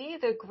I see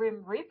the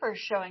Grim Reaper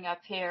showing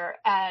up here.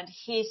 And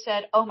he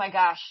said, oh my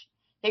gosh.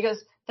 He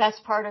goes, that's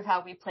part of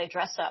how we play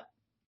dress up.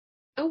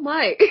 Oh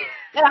my.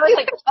 And I was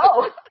like,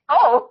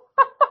 oh.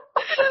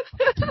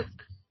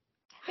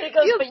 He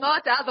goes, you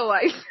thought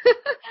otherwise.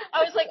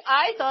 I was like,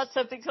 I thought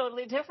something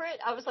totally different.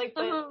 I was like,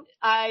 but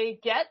I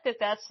get that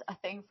that's a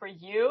thing for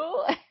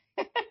you.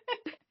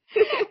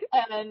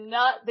 And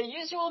not the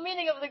usual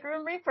meaning of the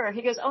Grim Reaper.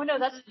 He goes, oh no,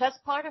 that's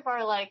part of our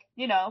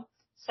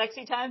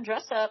sexy time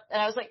dress up.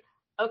 And I was like,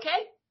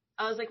 okay.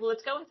 I was like, well,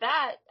 let's go with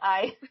that.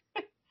 I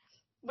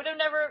would have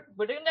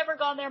never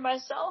gone there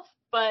myself,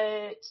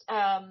 but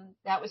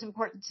that was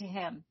important to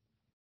him.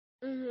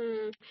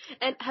 Mm-hmm.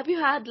 And have you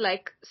had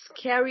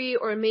scary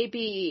or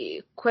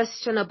maybe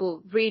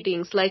questionable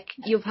readings? Like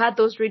you've had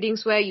those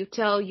readings where you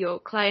tell your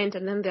client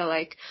and then they're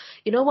like,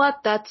 you know what,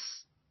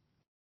 that's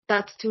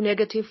too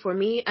negative for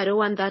me. I don't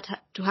want that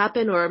to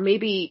happen. Or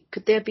maybe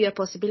could there be a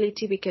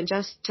possibility we can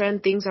just turn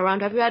things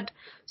around? Have you had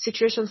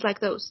situations like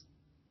those?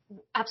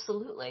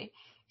 Absolutely.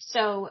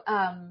 So,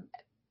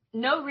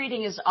 no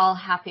reading is all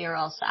happy or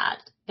all sad.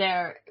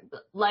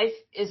 Life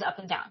is up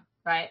and down,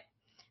 right?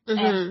 Mm-hmm.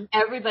 And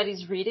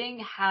everybody's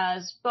reading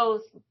has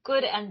both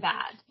good and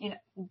bad,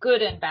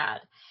 good and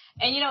bad.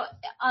 And,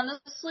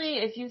 honestly,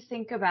 if you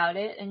think about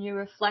it and you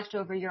reflect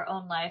over your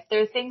own life,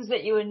 there are things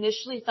that you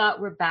initially thought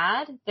were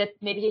bad that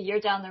maybe a year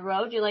down the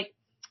road, you're like,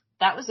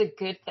 that was a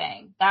good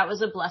thing. That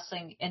was a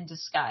blessing in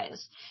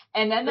disguise.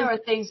 And then there are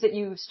things that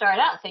you start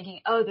out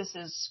thinking, oh, this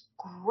is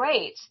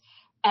great.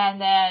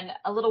 And then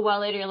a little while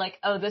later, you're like,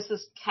 oh, this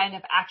has kind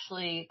of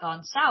actually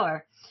gone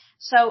sour.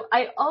 So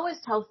I always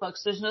tell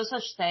folks there's no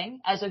such thing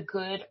as a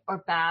good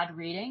or bad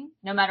reading,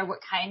 no matter what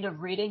kind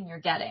of reading you're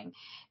getting.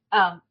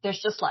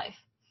 There's just life.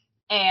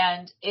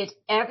 And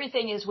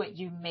everything is what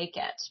you make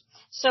it.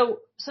 So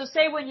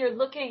say when you're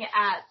looking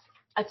at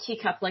a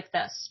teacup like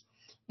this,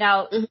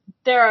 now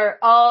there are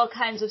all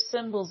kinds of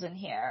symbols in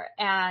here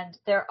and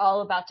they're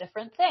all about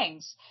different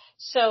things.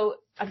 So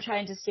I'm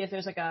trying to see if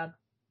there's like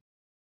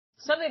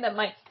something that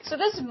so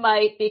this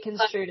might be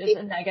construed as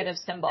a negative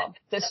symbol,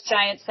 this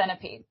giant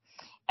centipede.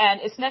 And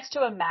it's next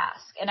to a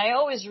mask. And I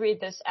always read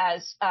this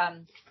as,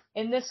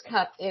 in this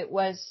cup, it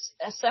was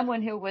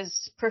someone who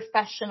was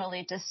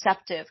professionally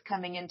deceptive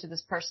coming into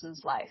this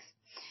person's life.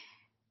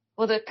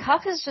 Well, the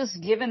cup has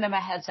just given them a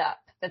heads up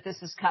that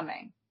this is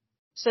coming.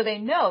 So they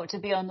know to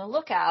be on the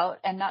lookout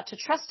and not to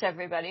trust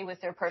everybody with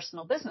their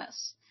personal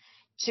business,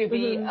 to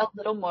be a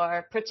little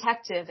more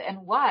protective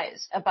and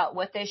wise about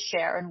what they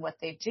share and what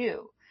they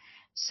do.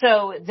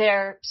 So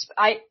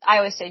I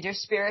always say your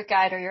spirit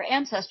guide or your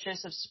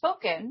ancestors have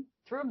spoken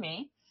through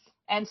me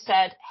and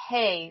said,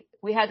 hey,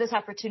 we had this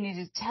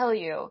opportunity to tell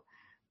you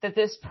that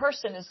this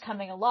person is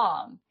coming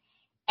along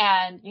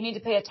and you need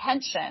to pay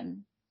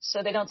attention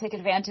so they don't take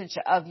advantage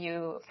of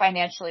you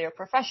financially or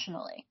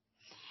professionally.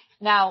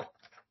 Now,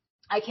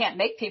 I can't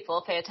make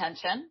people pay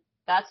attention.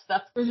 That's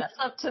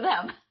up to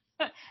them.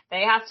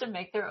 They have to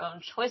make their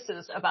own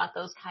choices about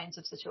those kinds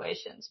of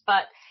situations.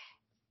 But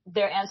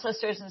their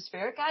ancestors and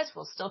spirit guides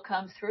will still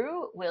come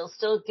through, will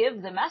still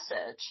give the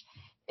message.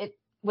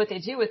 What they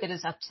do with it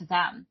is up to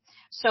them.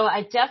 So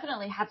I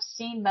definitely have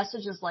seen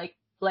messages like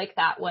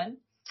that one.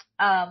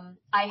 I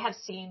have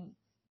seen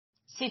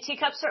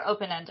teacups are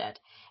open-ended.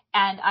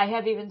 And I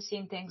have even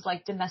seen things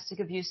like domestic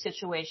abuse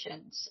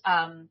situations,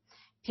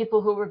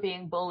 people who were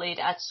being bullied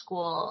at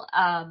school.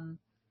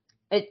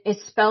 It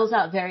spells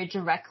out very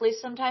directly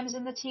sometimes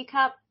in the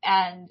teacup,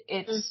 and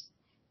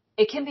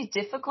it can be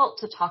difficult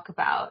to talk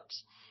about.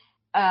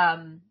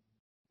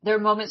 There are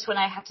moments when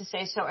I have to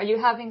say, so are you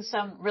having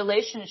some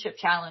relationship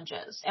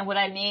challenges? And what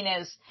I mean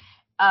is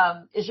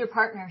your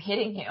partner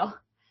hitting you?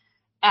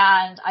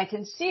 And I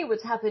can see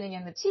what's happening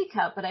in the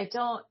teacup, but I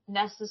don't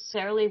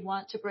necessarily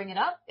want to bring it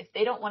up. If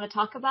they don't want to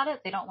talk about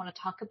it, they don't want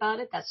to talk about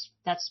it.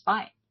 That's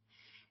fine.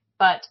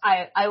 But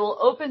I will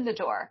open the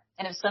door.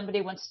 And if somebody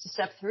wants to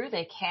step through,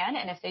 they can.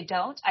 And if they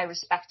don't, I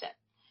respect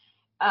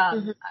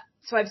it.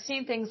 So I've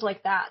seen things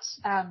like that.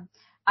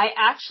 I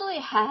actually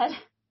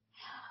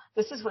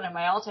this is one of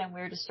my all-time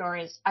weirdest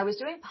stories. I was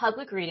doing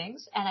public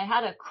readings and I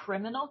had a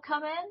criminal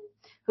come in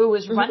who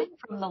was running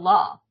from the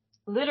law,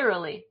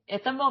 literally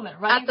at the moment,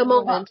 running from the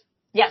law.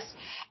 Yes.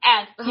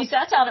 And he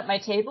sat down at my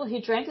table. He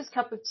drank his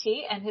cup of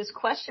tea and his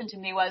question to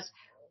me was,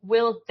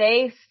 will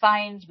they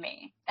find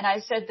me? And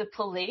I said, the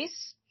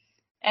police.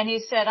 And he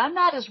said, I'm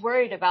not as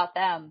worried about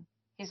them.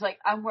 He's like,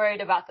 I'm worried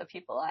about the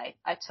people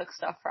I took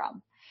stuff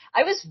from.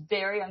 I was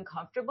very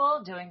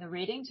uncomfortable doing the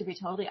reading, to be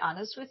totally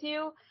honest with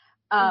you.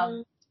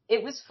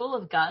 It was full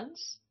of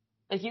guns.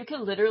 Like you could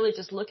literally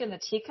just look in the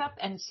teacup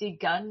and see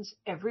guns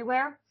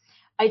everywhere.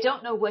 I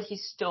don't know what he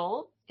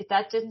stole, if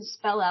that didn't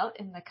spell out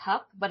in the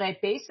cup, but I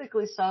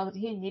basically saw that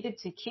he needed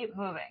to keep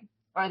moving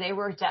or they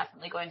were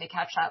definitely going to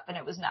catch up and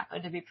it was not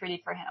going to be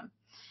pretty for him.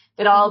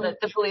 That all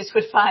that the police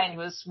would find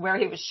was where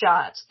he was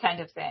shot,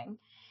 kind of thing.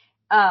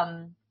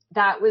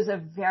 That was a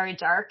very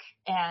dark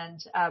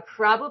and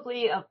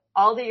probably of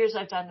all the years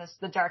I've done this,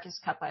 the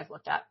darkest cup I've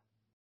looked at.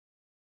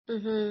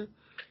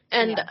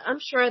 And yeah. I'm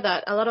sure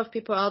that a lot of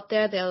people out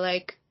there, they're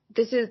like,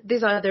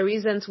 these are the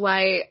reasons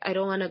why I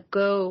don't want to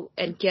go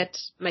and get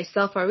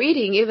myself a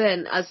reading,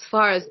 even as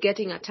far as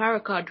getting a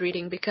tarot card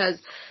reading, because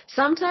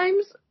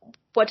sometimes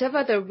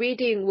whatever the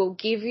reading will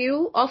give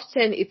you,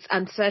 often it's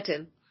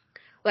uncertain.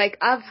 Like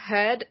I've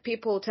heard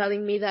people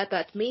telling me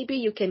that maybe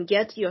you can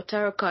get your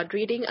tarot card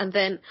reading and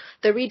then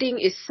the reading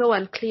is so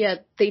unclear.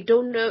 They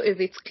don't know if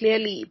it's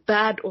clearly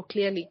bad or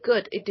clearly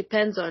good. It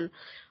depends on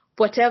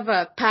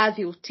whatever path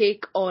you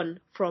take on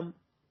from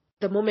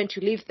the moment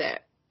you leave there.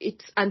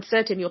 It's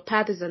uncertain. Your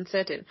path is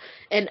uncertain.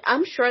 And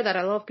I'm sure that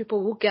a lot of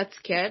people will get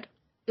scared.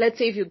 Let's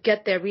say if you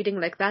get their reading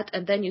like that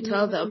and then you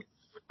tell them,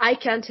 I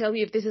can't tell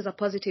you if this is a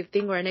positive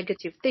thing or a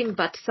negative thing,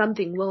 but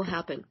something will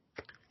happen.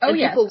 And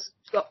people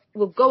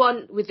will go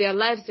on with their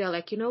lives. They're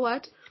like, you know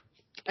what?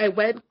 I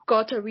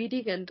got a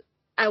reading and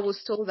I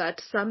was told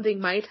that something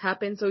might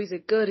happen. So is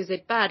it good? Is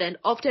it bad? And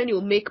often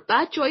you'll make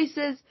bad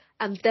choices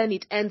and then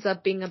it ends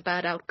up being a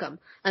bad outcome.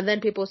 And then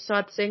people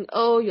start saying,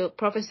 oh, you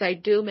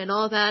prophesied doom and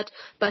all that.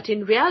 But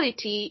in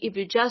reality, if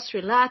you just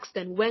relaxed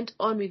and went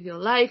on with your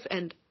life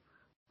and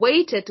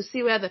waited to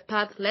see where the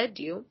path led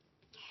you.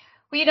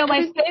 Well, you know,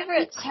 my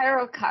favorite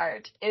tarot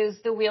card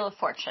is the Wheel of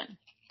Fortune.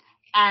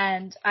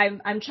 And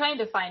I'm trying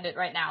to find it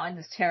right now in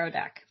this tarot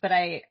deck, but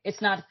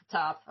it's not at the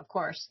top, of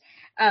course.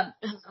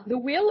 The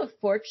Wheel of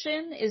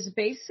Fortune is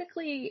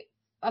basically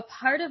a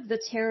part of the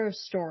tarot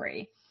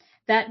story.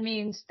 That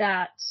means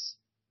that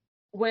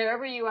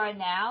wherever you are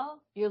now,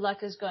 your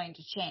luck is going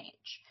to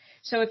change.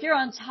 So if you're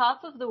on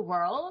top of the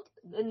world,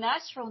 the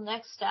natural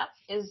next step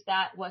is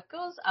that what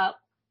goes up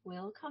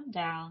will come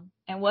down,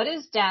 and what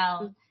is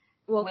down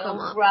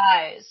will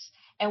rise.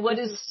 And what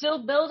is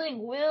still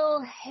building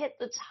will hit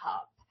the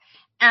top.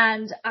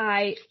 And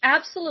I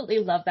absolutely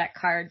love that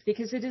card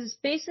because it is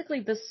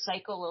basically the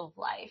cycle of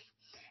life.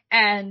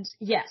 And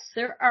yes,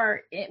 there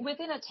are,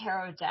 within a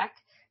tarot deck,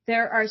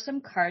 there are some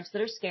cards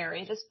that are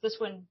scary. This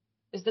one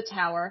is the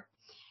Tower.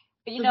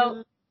 But you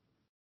know,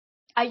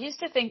 I used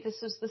to think this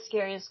was the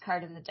scariest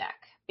card in the deck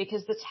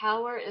because the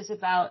Tower is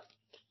about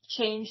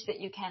change that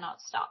you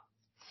cannot stop.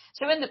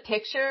 So in the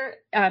picture,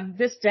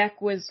 this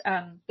deck was,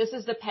 this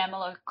is the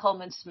Pamela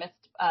Coleman Smith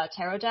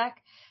tarot deck.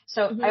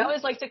 So I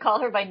always like to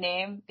call her by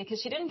name because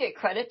she didn't get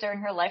credit during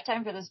her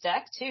lifetime for this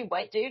deck. 2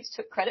 white dudes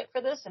took credit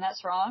for this, and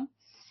that's wrong.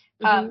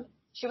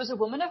 She was a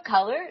woman of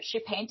color.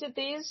 She painted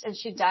these, and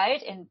she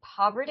died in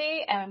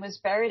poverty and was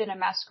buried in a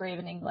mass grave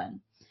in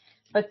England.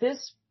 But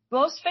this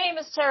most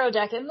famous tarot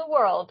deck in the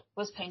world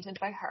was painted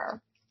by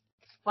her.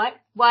 What?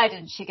 Why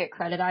didn't she get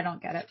credit? I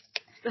don't get it.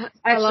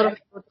 A lot of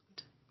people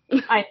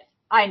don't.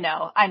 I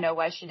know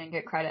why she didn't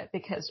get credit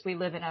because we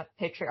live in a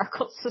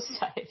patriarchal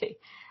society.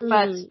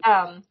 But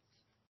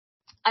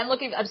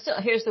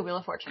here's the Wheel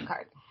of Fortune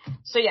card.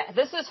 So yeah,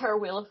 this is her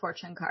Wheel of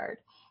Fortune card.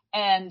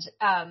 And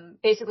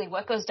basically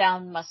what goes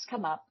down must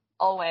come up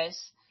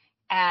always.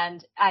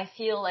 And I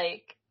feel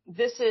like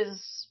this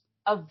is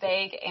a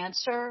vague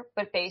answer,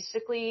 but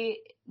basically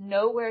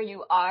know where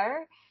you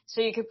are so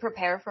you can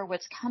prepare for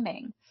what's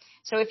coming.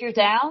 So if you're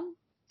down,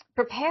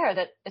 prepare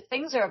that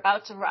things are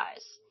about to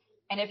rise.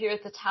 And if you're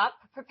at the top,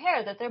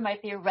 prepare that there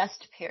might be a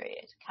rest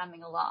period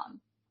coming along.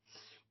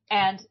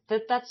 And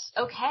that's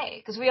okay,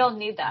 because we all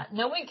need that.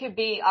 No one could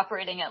be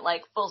operating at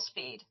like full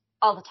speed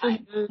all the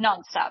time,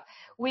 nonstop.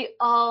 We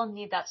all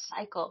need that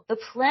cycle. The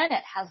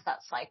planet has that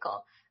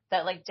cycle,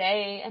 that like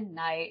day and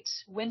night,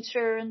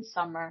 winter and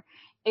summer.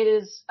 It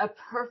is a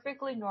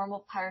perfectly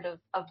normal part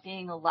of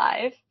being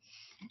alive.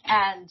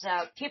 And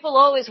people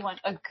always want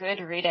a good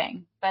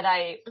reading, but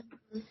I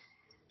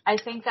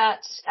think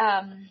that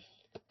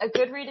a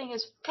good reading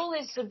is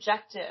fully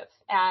subjective.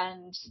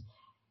 And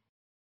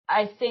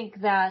I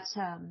think that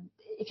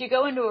if you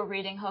go into a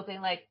reading hoping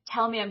like,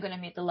 tell me I'm going to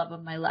meet the love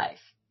of my life.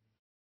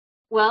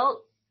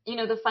 Well, you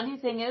know, the funny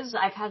thing is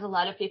I've had a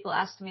lot of people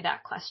ask me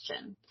that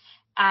question.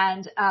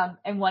 And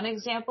one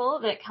example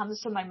that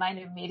comes to my mind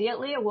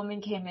immediately, a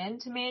woman came in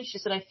to me and she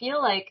said, I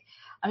feel like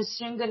I'm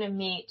soon going to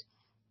meet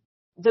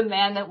the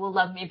man that will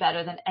love me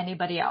better than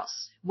anybody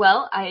else.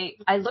 Well, I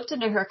looked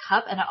into her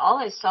cup and all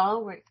I saw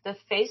were the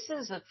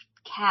faces of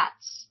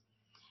cats.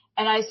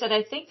 And I said,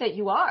 I think that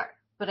you are,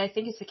 but I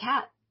think it's a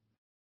cat.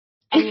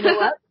 And you know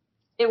what?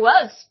 It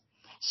was.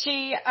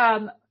 She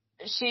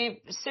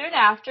soon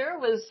after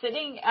was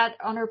sitting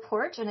on her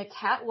porch and a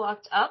cat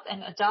walked up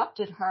and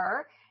adopted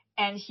her,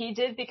 and he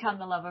did become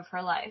the love of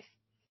her life.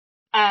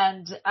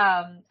 And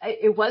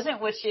it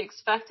wasn't what she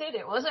expected.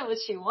 It wasn't what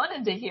she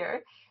wanted to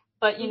hear.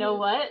 But you know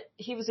what?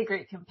 He was a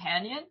great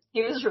companion.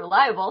 He was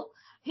reliable.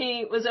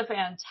 He was a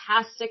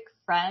fantastic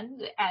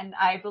friend, and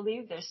I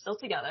believe they're still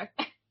together.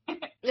 So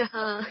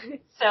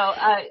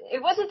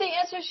it wasn't the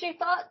answer she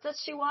thought that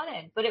she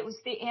wanted, but it was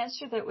the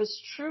answer that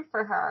was true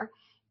for her.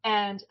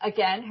 And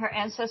again, her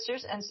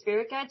ancestors and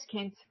spirit guides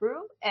came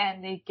through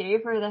and they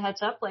gave her the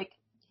heads up, like,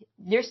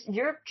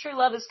 your true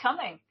love is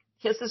coming.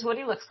 This is what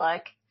he looks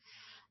like,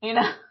 you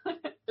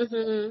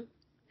know?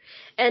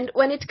 And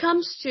when it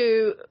comes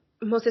to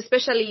most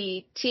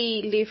especially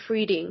tea leaf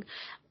reading,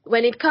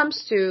 when it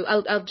comes to,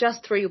 I'll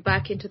just throw you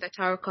back into the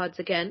tarot cards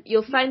again.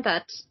 You'll find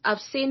that I've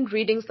seen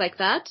readings like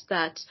that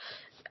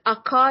a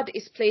card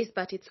is placed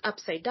but it's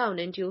upside down,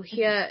 and you'll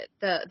hear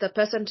the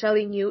person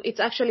telling you it's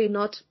actually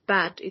not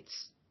bad,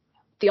 it's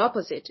the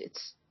opposite.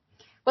 It's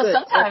good.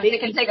 Sometimes it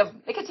can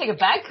take a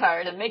bad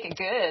card and make it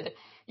good.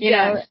 You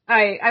know,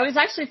 I was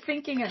actually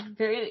thinking,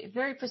 very,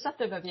 very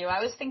perceptive of you.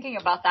 I was thinking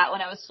about that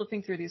when I was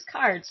flipping through these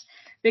cards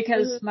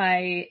because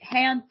my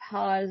hand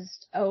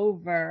paused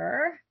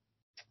over,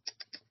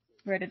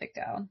 where did it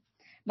go?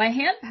 My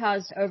hand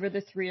paused over the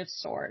 3 of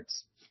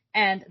Swords.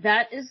 And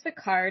that is the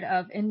card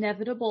of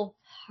inevitable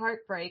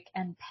heartbreak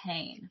and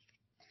pain.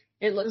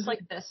 It looks like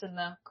this in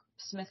the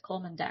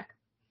Smith-Coleman deck.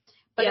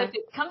 But if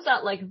it comes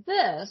out like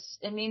this,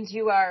 it means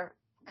you are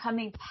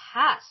coming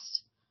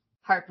past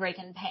heartbreak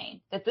and pain,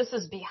 that this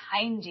is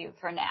behind you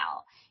for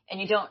now. And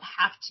you don't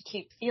have to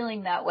keep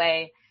feeling that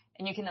way.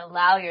 And you can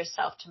allow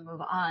yourself to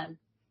move on.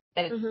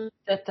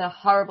 That the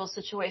horrible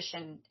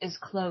situation is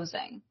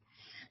closing.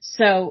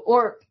 So,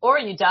 or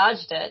you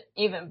dodged it,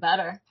 even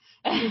better.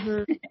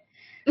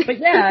 But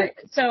yeah,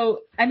 so,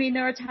 I mean,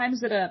 there are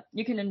times that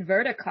you can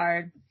invert a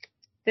card.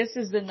 This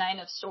is the 9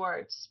 of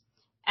Swords,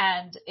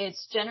 and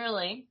it's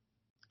generally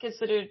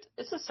considered,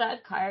 it's a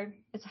sad card.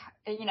 It's,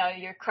 you know,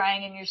 you're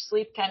crying in your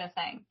sleep kind of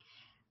thing.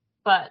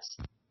 But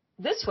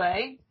this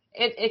way,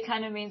 it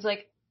kind of means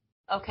like,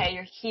 okay,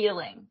 you're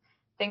healing.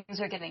 Things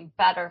are getting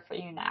better for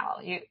you now.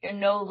 You're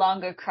no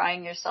longer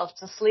crying yourself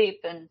to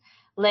sleep and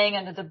laying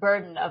under the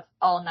burden of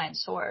all 9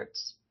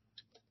 swords.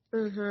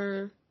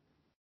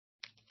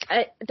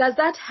 Does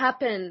that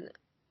happen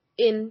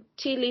in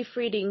tea leaf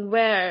reading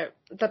where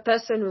the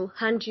person will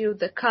hand you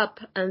the cup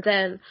and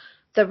then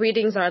the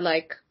readings are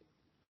like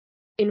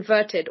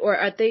inverted, or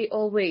are they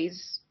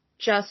always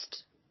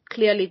just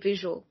clearly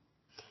visual?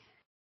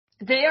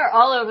 They are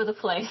all over the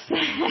place.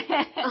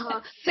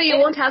 So you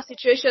won't have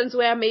situations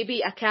where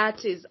maybe a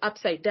cat is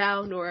upside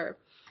down, or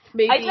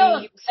maybe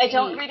I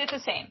don't read it the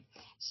same.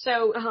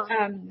 So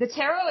the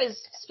tarot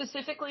is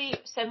specifically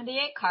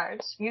 78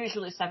 cards,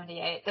 usually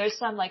 78. There's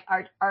some like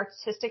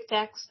artistic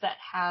decks that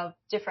have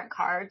different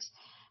cards,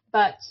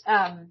 but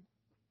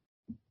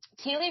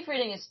tea leaf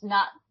reading is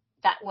not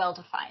that well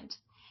defined.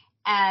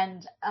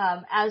 And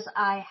as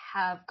I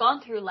have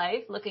gone through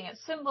life looking at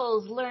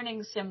symbols,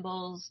 learning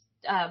symbols,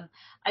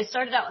 I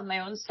started out with my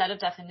own set of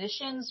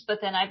definitions, but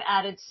then I've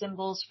added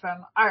symbols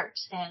from art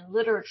and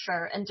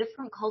literature and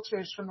different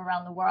cultures from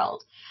around the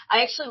world.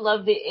 I actually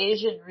love the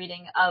Asian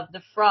reading of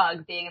the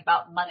frog being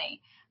about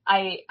money.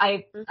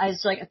 I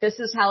was like, this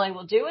is how I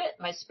will do it.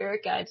 My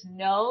spirit guides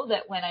know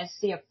that when I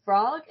see a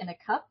frog in a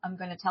cup, I'm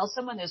going to tell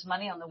someone there's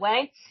money on the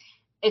way.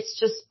 It's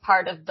just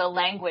part of the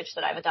language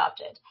that I've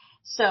adopted.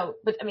 So,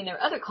 but I mean, there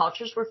are other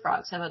cultures where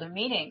frogs have other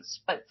meanings,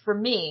 but for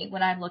me,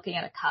 when I'm looking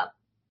at a cup,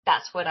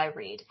 that's what I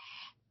read.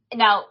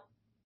 Now,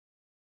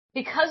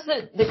 because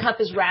the cup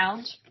is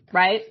round,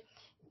 right?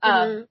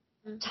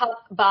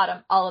 Top,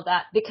 bottom, all of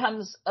that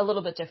becomes a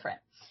little bit different.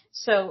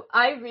 So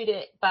I read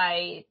it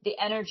by the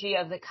energy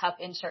of the cup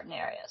in certain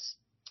areas.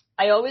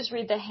 I always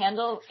read the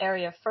handle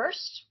area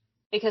first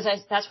because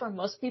that's where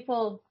most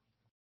people,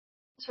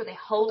 that's where they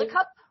hold a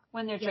cup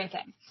when they're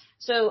drinking.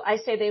 So I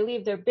say they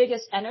leave their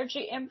biggest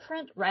energy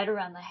imprint right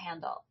around the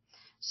handle.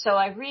 So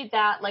I read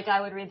that like I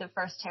would read the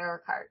first tarot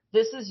card.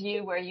 This is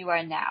you where you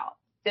are now.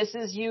 This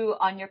is you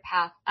on your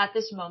path at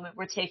this moment.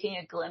 We're taking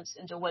a glimpse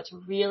into what's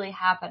really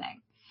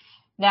happening.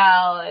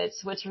 Now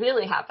it's what's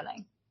really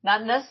happening,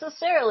 not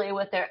necessarily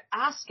what they're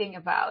asking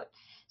about.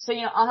 So,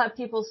 I'll have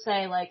people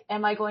say like,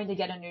 am I going to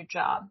get a new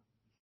job?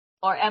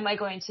 Or am I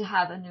going to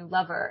have a new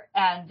lover?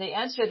 And the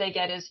answer they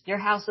get is your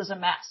house is a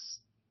mess.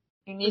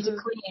 You need to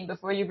clean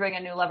before you bring a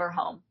new lover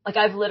home. Like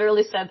I've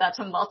literally said that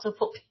to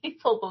multiple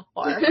people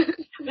before.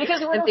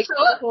 Because when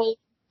people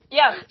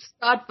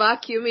start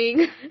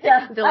vacuuming.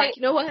 Yeah. They're like,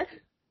 you know what?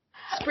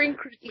 Spring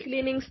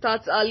cleaning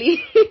starts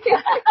early.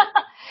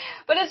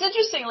 But it's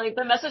interesting, like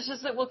the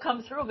messages that will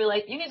come through will be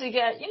like, you need to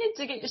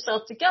get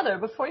yourself together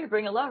before you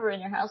bring a lover in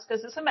your house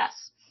because it's a mess.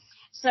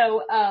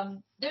 So,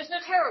 there's no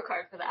tarot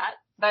card for that,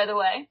 by the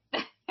way.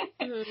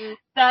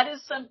 That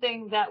is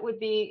something that would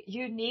be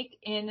unique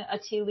in a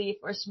tea leaf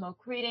or smoke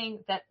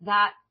reading,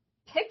 that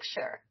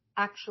picture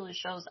actually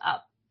shows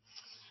up.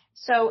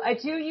 So I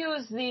do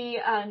use the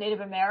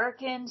Native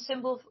American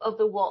symbol of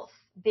the wolf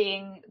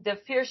being the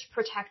fierce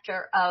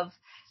protector of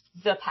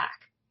the pack.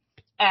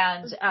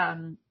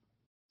 And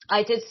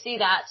I did see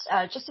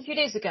that just a few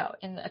days ago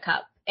in a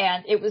cup,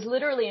 and it was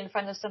literally in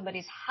front of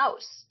somebody's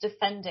house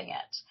defending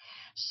it.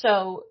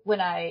 So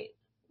when I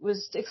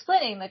was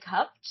explaining the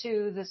cup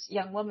to this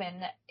young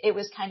woman, it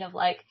was kind of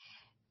like,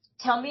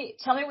 tell me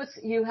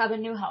you have a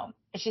new home.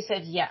 And she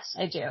said, yes,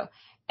 I do.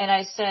 And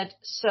I said,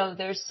 so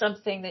there's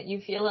something that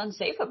you feel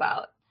unsafe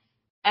about.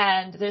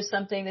 And there's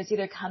something that's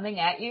either coming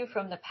at you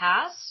from the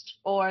past,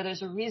 or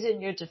there's a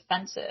reason you're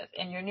defensive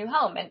in your new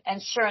home.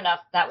 And sure enough,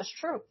 that was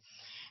true.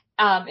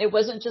 It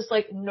wasn't just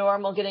like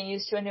normal getting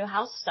used to a new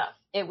house stuff.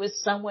 It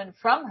was someone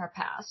from her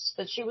past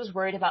that she was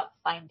worried about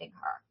finding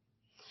her.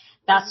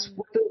 That's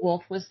what the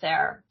wolf was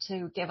there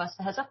to give us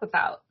the heads up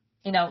about.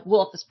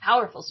 Wolf is a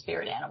powerful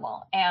spirit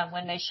animal. And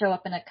when they show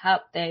up in a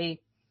cup, they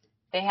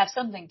have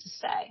something to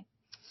say.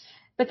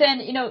 But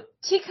then,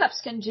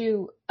 teacups can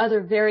do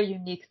other very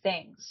unique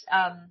things.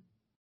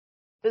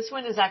 This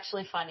one is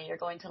actually funny. You're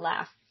going to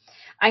laugh.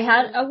 I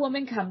had a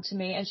woman come to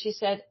me and she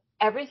said,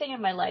 everything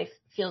in my life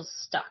feels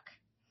stuck.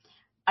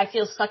 I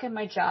feel stuck in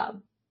my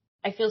job.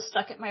 I feel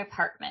stuck at my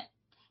apartment.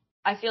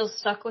 I feel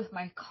stuck with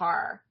my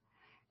car.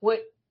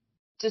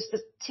 Does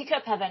the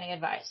teacup have any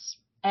advice?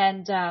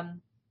 And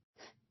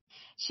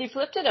she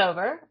flipped it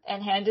over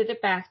and handed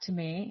it back to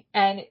me.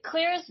 And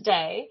clear as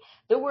day,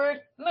 the word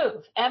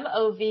move,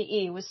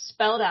 M-O-V-E, was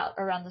spelled out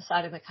around the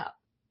side of the cup.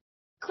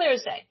 Clear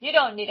as day. You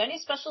don't need any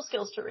special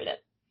skills to read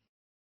it.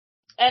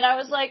 And I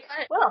was like,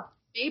 well,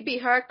 maybe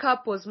her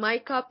cup was my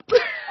cup.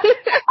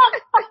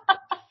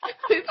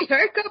 Maybe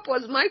her cup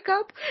was my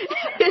cup.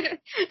 And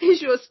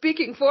she was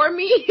speaking for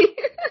me.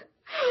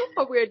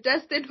 Or we're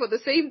destined for the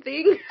same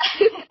thing.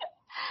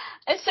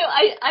 And so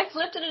I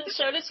flipped it and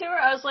showed it to her.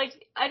 I was like,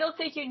 I don't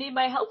think you need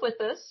my help with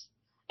this.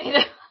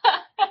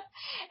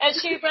 And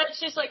she read,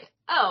 she's like,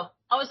 oh.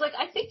 I was like,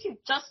 I think you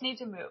just need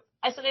to move.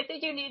 I said, I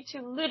think you need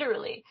to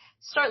literally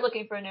start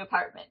looking for a new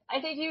apartment.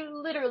 I think you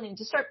literally need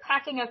to start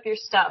packing up your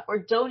stuff or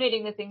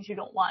donating the things you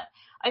don't want.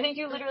 I think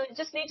you literally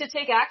just need to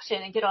take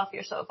action and get off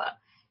your sofa.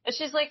 And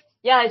she's like,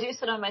 yeah, I do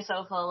sit on my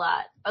sofa a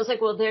lot. I was like,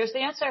 well, there's the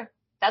answer.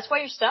 That's why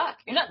you're stuck.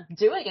 You're not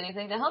doing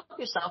anything to help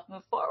yourself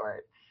move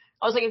forward.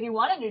 I was like, if you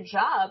want a new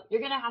job,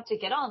 you're going to have to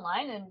get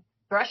online and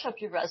brush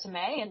up your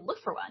resume and look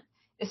for one.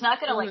 It's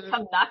not going to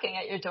come knocking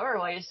at your door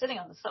while you're sitting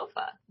on the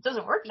sofa. It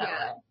doesn't work that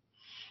way.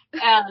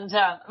 And,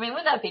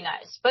 wouldn't that be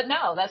nice? But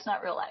no, that's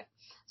not real life.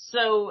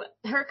 So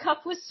her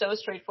cup was so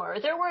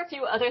straightforward. There were a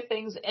few other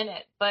things in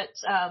it, but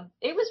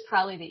it was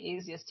probably the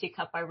easiest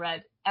teacup I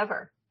read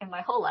ever in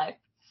my whole life.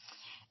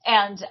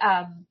 And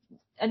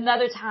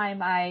another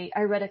time I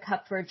read a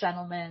cup for a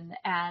gentleman,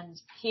 and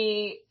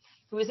he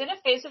was in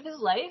a phase of his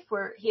life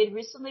where he had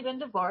recently been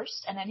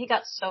divorced, and then he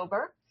got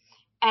sober,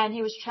 and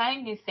he was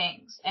trying new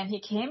things. And he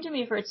came to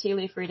me for a tea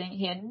leaf reading.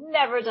 He had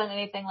never done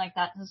anything like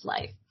that in his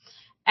life.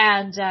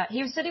 And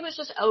he said he was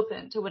just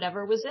open to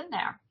whatever was in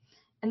there.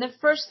 And the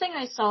first thing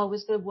I saw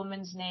was the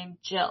woman's name,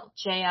 Jill,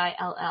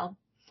 Jill.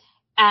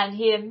 And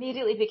he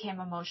immediately became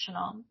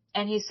emotional.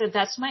 And he said,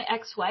 that's my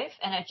ex-wife,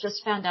 and I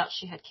just found out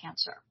she had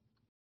cancer.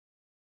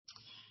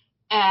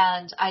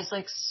 And I was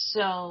like,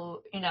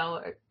 so,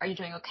 are you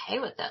doing okay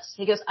with this?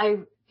 He goes, I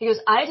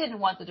didn't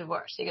want the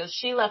divorce. He goes,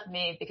 she left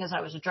me because I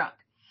was a drunk.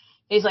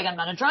 He's like, I'm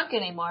not a drunk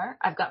anymore.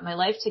 I've got my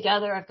life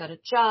together. I've got a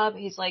job.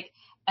 He's like,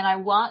 and I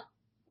want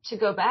to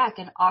go back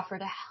and offer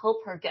to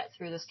help her get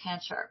through this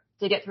cancer,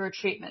 to get through her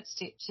treatments,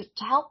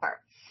 to help her.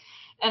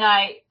 And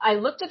I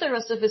looked at the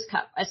rest of his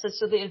cup. I said,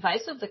 so the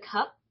advice of the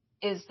cup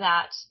is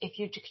that if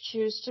you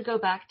choose to go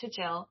back to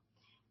Jill,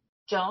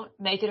 don't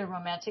make it a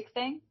romantic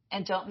thing,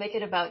 and don't make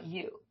it about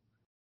you.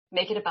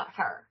 Make it about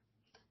her.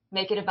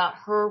 Make it about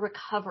her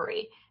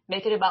recovery.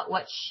 Make it about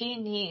what she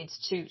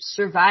needs to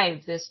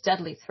survive this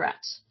deadly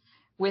threat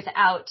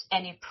without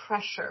any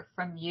pressure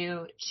from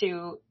you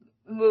to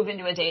move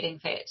into a dating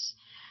phase.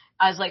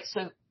 I was like,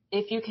 so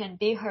if you can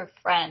be her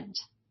friend,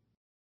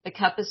 the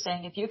cup is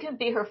saying, if you can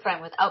be her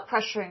friend without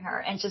pressuring her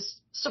and just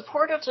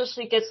support her till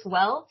she gets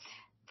well,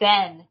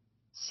 then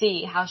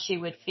see how she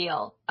would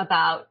feel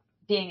about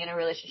being in a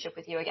relationship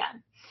with you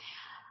again.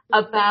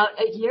 About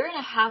a year and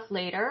a half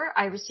later,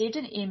 I received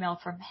an email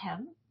from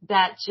him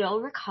that Jill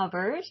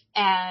recovered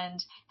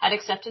and had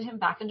accepted him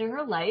back into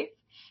her life.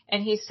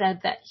 And he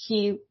said that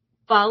he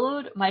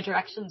followed my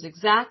directions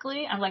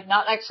exactly. I'm like,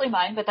 not actually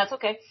mine, but that's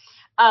okay.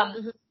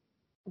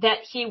 That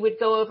he would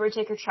go over and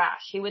take her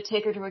trash. He would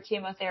take her to her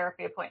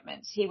chemotherapy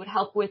appointments. He would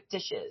help with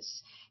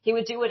dishes. He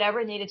would do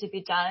whatever needed to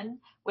be done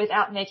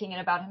without making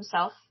it about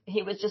himself.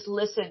 He would just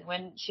listen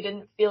when she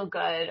didn't feel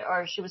good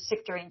or she was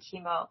sick during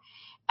chemo.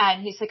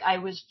 And he's like, I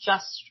was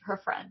just her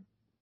friend.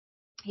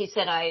 He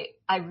said,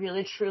 I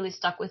really truly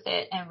stuck with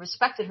it and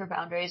respected her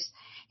boundaries.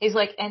 He's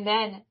like, and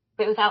then,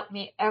 but without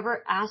me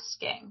ever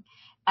asking,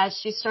 as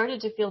she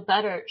started to feel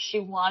better, she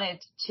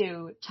wanted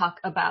to talk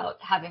about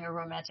having a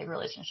romantic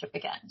relationship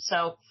again.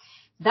 So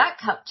that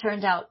cup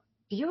turned out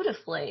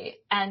beautifully.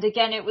 And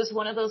again, it was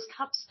one of those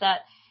cups that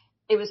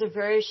it was a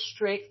very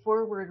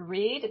straightforward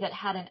read that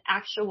had an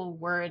actual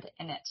word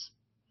in it.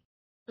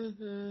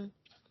 Mm-hmm.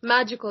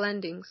 Magical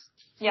endings.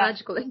 Yeah.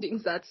 Magical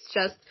endings. That's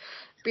just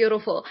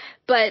beautiful.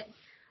 But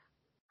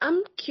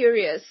I'm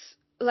curious,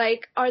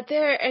 like, are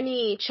there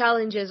any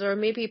challenges or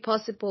maybe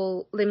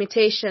possible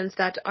limitations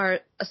that are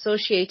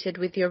associated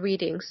with your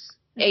readings,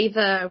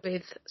 either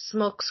with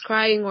smoke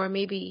scrying or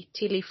maybe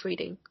tea leaf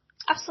reading?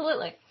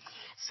 Absolutely.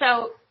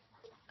 So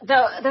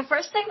the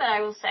first thing that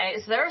I will say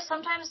is there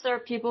are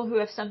people who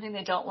have something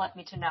they don't want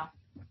me to know,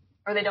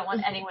 or they don't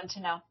want anyone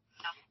to know.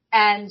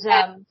 And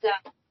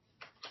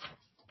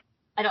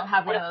I don't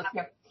have one of those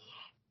here.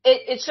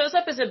 It shows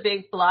up as a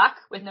big block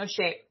with no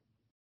shape.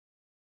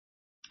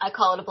 I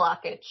call it a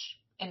blockage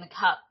in the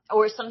cup.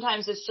 Or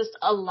sometimes it's just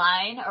a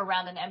line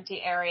around an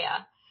empty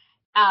area.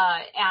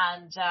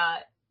 And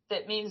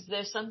that means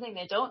there's something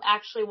they don't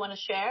actually want to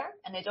share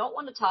and they don't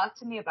want to talk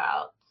to me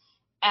about.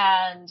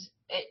 And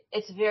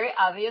it's very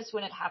obvious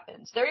when it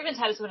happens. There are even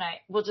times when I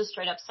will just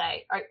straight up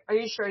say, are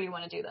you sure you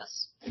want to do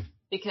this?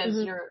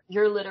 Because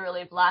you're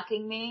literally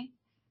blocking me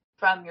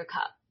from your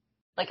cup.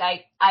 Like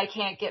I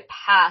can't get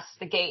past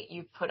the gate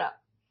you've put up.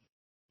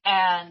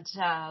 And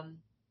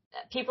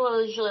people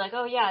are usually like,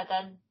 oh yeah,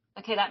 then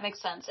okay, that makes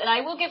sense. And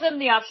I will give them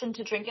the option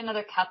to drink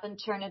another cup and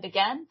turn it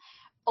again,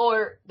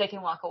 or they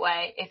can walk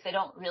away if they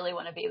don't really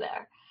want to be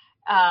there.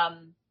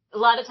 A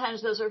lot of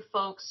times those are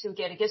folks who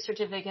get a gift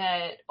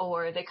certificate,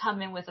 or they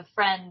come in with a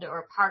friend or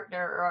a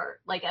partner, or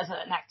like as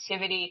an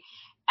activity,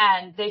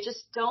 and they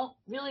just don't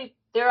really,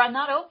 they're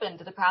not open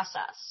to the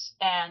process,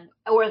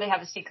 or they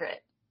have a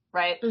secret,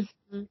 right?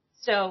 Mm-hmm.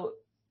 So,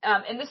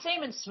 and the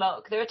same in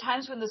smoke. There are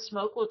times when the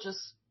smoke will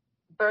just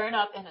burn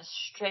up in a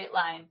straight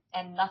line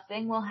and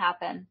nothing will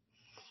happen.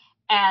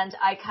 And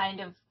I kind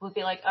of would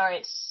be like, all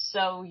right,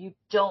 so you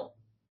don't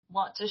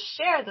want to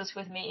share this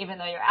with me, even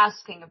though you're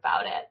asking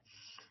about it.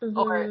 Mm-hmm.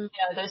 Or,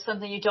 there's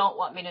something you don't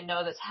want me to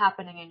know that's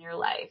happening in your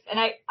life. And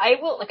I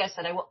will, like I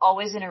said, I will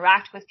always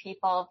interact with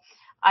people.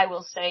 I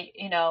will say,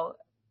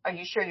 are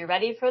you sure you're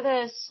ready for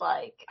this?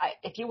 Like,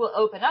 if you will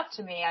open up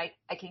to me,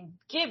 I can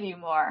give you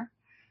more.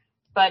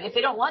 But if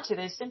they don't want to,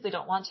 they simply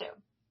don't want to.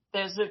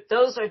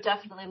 Those are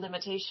definitely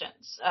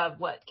limitations of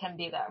what can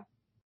be there.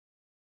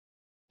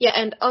 Yeah,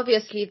 and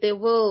obviously they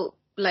will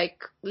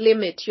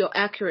limit your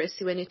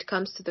accuracy when it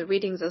comes to the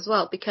readings as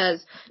well,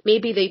 because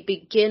maybe they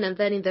begin and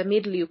then in the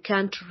middle you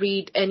can't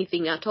read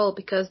anything at all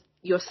because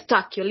you're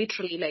stuck. You're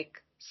literally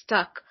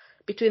stuck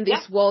between Yeah.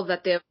 this wall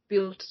that they've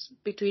built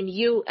between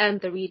you and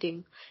the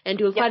reading. And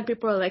you'll Yeah. find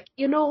people are like,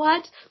 you know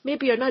what?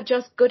 Maybe you're not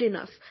just good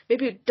enough.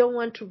 Maybe you don't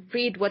want to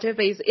read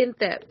whatever is in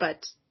there,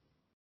 but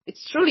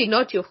it's truly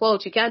not your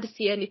fault. You can't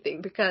see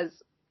anything because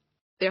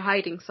they're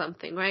hiding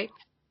something, right?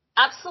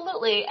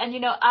 Absolutely.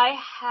 And, I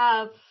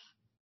have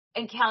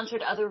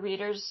encountered other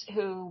readers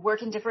who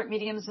work in different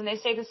mediums, and they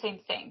say the same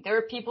thing. There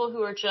are people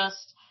who are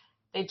just,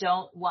 they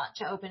don't want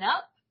to open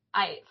up.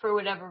 For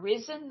whatever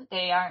reason,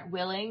 they aren't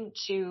willing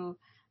to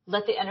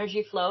let the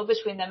energy flow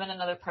between them and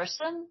another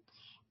person.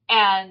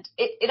 And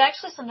it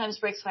actually sometimes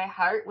breaks my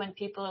heart when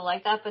people are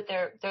like that, but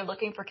they're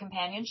looking for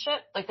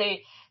companionship. Like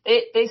they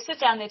sit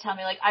down, they tell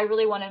me like, I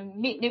really want to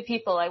meet new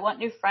people. I want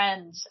new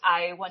friends.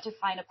 I want to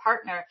find a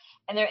partner.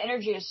 And their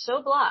energy is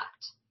so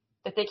blocked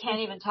that they can't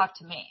even talk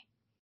to me.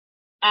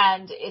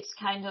 And it's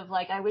kind of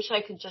like, I wish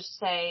I could just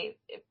say,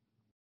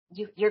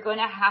 you're going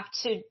to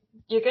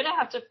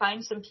have to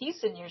find some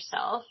peace in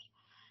yourself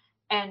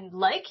and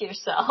like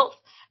yourself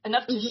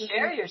enough to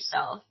share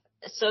yourself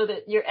so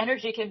that your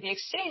energy can be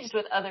exchanged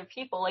with other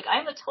people. Like,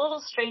 I'm a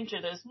total stranger.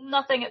 There's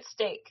nothing at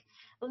stake.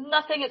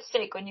 Nothing at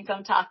stake when you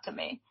come talk to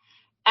me.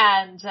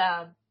 And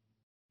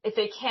if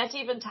they can't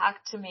even talk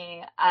to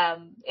me,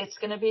 it's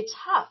going to be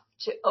tough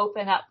to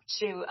open up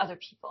to other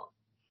people.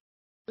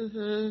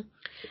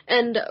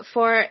 And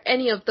for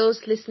any of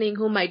those listening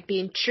who might be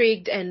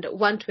intrigued and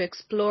want to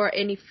explore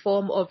any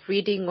form of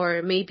reading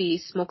or maybe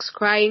smoke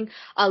scrying,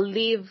 I'll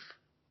leave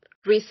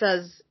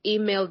Rissa's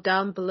email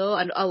down below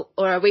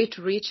or a way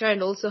to reach her,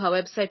 and also her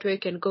website where you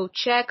can go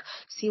check,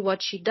 see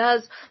what she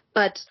does.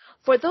 But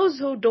for those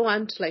who don't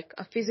want like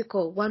a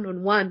physical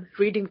one-on-one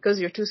reading because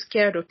you're too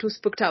scared or too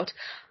spooked out,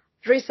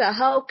 Rissa,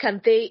 how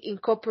can they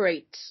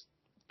incorporate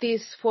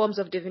these forms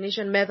of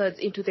divination methods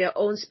into their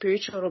own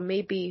spiritual or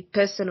maybe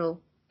personal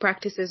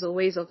practices or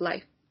ways of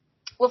life?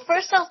 Well,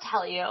 first I'll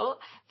tell you,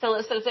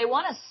 Phyllis, that if they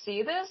want to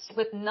see this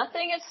with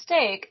nothing at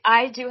stake,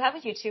 I do have a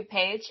YouTube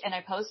page and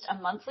I post a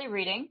monthly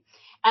reading,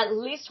 at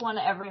least one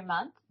every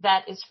month,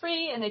 that is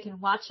free, and they can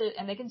watch it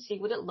and they can see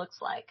what it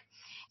looks like.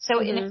 So,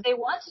 and if they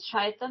want to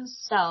try it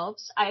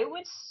themselves, I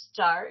would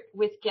start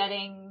with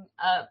getting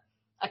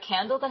a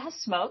candle that has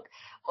smoke,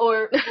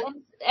 or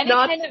any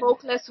not kind of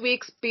smokeless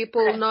weeks,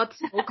 people, not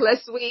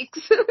smokeless weeks.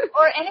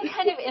 or any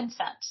kind of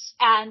incense,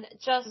 and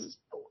just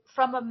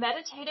from a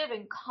meditative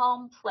and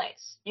calm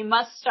place. You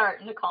must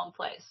start in a calm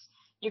place.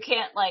 You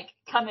can't like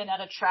come in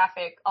out of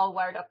traffic all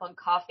wired up on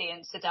coffee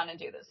and sit down and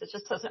do this. It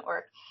just doesn't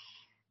work.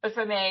 But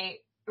from a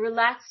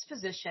relaxed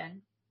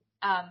position,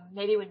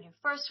 maybe when you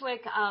first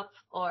wake up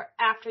or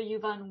after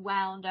you've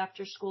unwound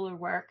after school or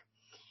work,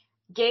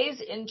 gaze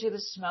into the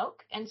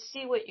smoke and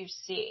see what you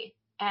see,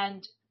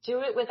 and do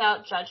it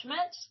without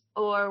judgment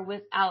or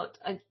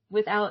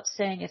without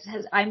saying it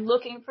says, I'm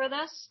looking for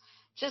this.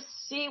 Just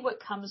see what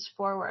comes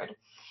forward.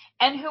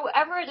 And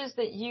whoever it is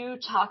that you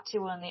talk to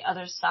on the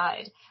other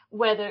side,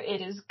 whether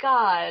it is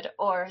God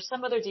or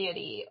some other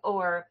deity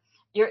or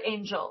your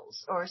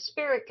angels or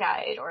spirit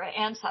guide or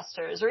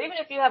ancestors, or even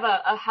if you have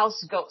a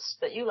house ghost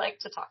that you like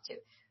to talk to,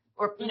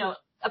 or,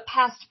 a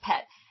past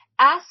pet,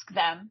 ask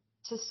them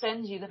to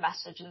send you the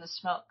message in the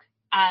smoke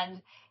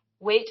and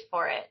wait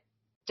for it.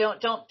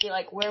 Don't be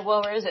like,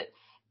 where is it?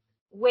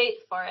 Wait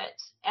for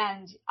it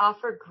and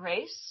offer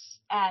grace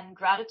and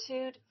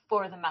gratitude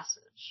for the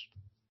message.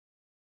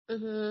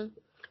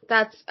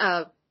 That's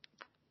a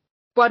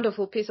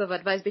wonderful piece of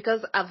advice,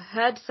 because I've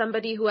heard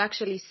somebody who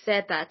actually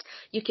said that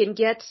you can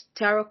get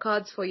tarot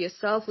cards for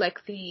yourself, like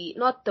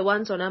not the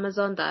ones on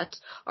Amazon that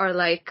are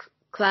like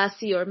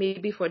classy or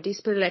maybe for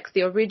display, like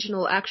the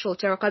original actual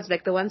tarot cards,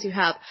 like the ones you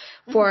have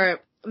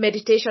for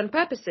meditation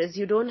purposes.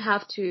 You don't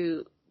have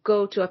to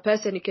go to a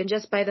person. You can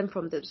just buy them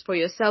for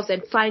yourselves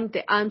and find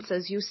the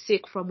answers you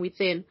seek from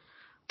within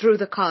through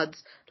the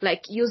cards.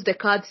 Like, use the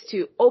cards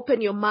to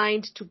open your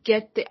mind to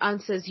get the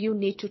answers you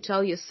need to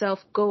tell yourself,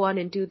 go on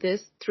and do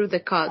this through the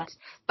cards.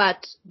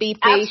 But be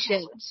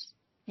patient. Absolutely.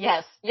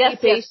 Yes. Be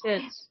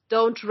patient. Yes.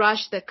 Don't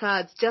rush the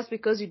cards. Just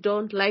because you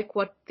don't like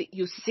what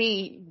you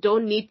see,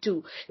 don't need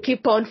to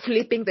keep on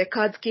flipping the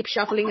cards, keep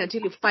shuffling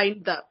until you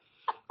find the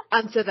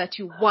answer that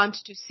you want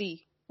to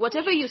see.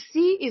 Whatever you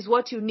see is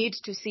what you need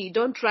to see.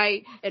 Don't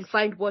try and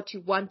find what you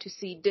want to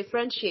see.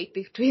 Differentiate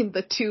between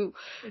the two.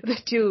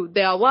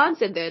 Their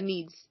wants and their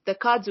needs. The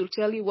cards will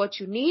tell you what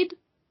you need,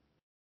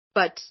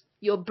 but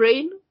your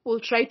brain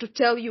will try to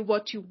tell you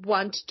what you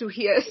want to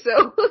hear.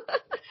 So,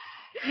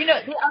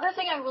 the other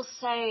thing I will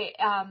say,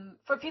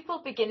 for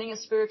people beginning a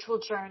spiritual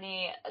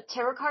journey,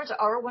 tarot cards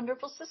are a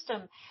wonderful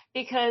system,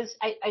 because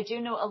I do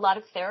know a lot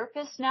of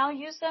therapists now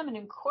use them and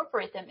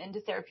incorporate them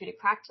into therapeutic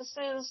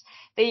practices.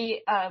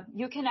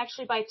 You can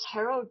actually buy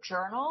tarot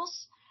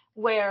journals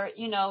where,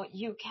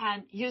 you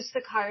can use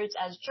the cards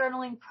as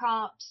journaling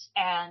prompts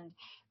and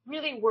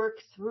really work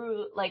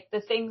through like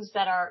the things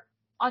that are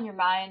on your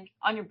mind,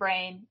 on your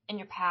brain, in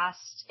your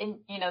past,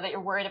 that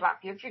you're worried about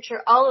for your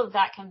future. All of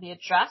that can be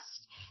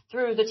addressed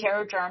through the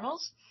tarot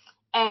journals,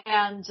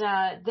 and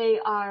they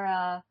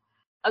are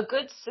a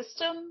good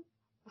system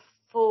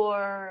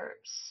for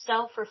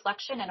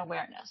self-reflection and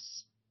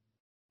awareness.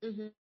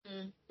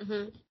 Mm-hmm.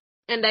 Mm-hmm.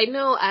 And I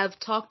know I've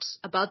talked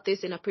about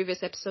this in a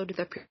previous episode,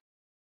 the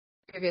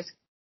previous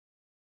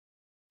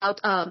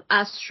about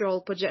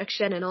astral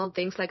projection and all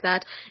things like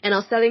that. And I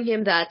was telling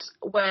him that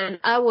when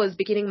I was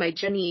beginning my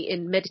journey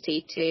in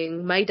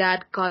meditating, my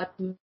dad got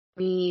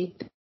me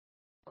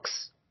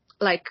books,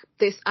 like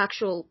this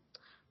actual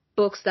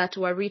books that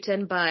were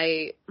written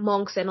by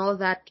monks and all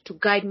that to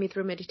guide me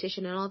through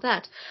meditation and all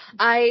that.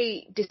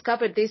 I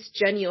discovered this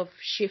journey of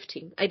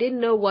shifting. I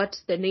didn't know what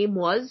the name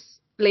was.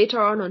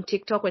 Later on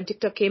TikTok, when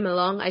TikTok came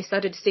along, I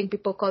started seeing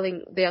people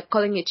they are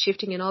calling it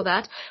shifting and all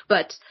that,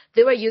 but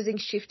they were using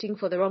shifting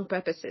for the wrong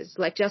purposes,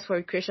 like just for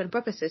recreation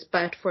purposes.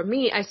 But for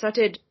me, I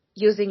started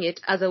using it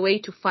as a way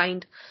to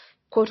find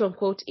quote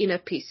unquote inner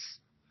peace,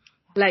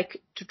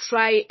 like to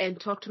try and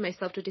talk to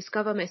myself, to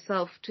discover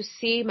myself, to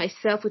see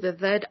myself with a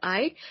third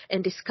eye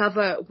and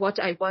discover what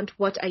I want,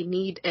 what I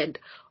need, and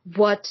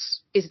what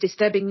is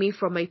disturbing me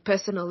from my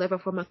personal level,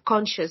 from a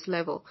conscious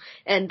level.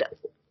 And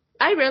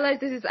I realize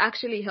this is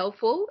actually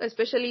helpful,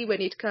 especially when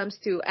it comes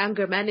to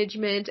anger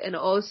management and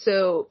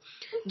also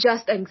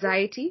just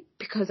anxiety,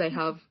 because I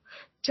have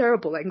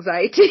terrible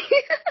anxiety.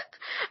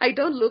 I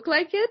don't look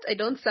like it. I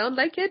don't sound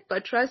like it,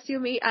 but trust you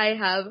me, I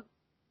have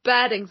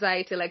bad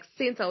anxiety, like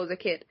since I was a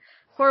kid.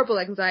 Horrible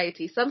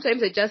anxiety.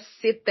 Sometimes I just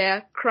sit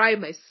there, cry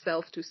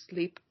myself to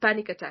sleep,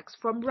 panic attacks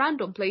from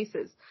random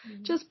places.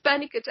 Mm-hmm. Just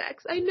panic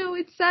attacks. I know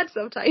it's sad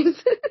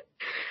sometimes.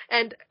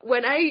 And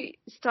when I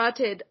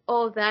started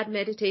all that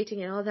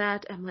meditating and all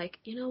that, I'm like,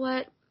 you know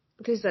what?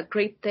 This is a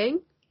great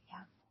thing.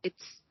 Yeah.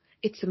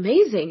 It's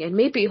amazing. And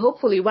maybe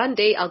hopefully one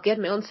day I'll get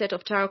my own set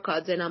of tarot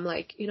cards and I'm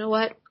like, you know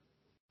what?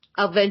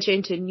 I'll venture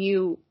into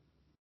new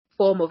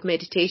form of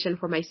meditation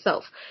for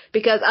myself,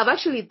 because I've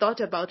actually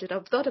thought about it.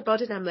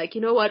 I'm like, you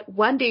know what?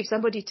 One day if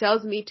somebody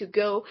tells me to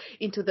go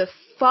into the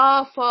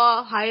far,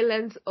 far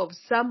highlands of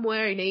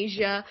somewhere in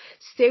Asia,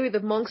 stay with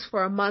the monks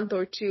for a month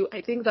or two,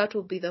 I think that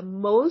will be the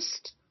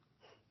most,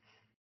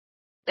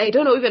 I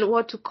don't know even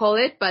what to call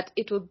it, but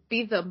it will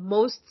be the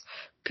most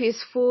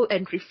peaceful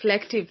and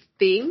reflective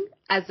thing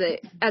as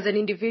an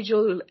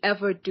individual will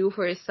ever do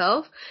for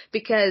yourself.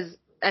 Because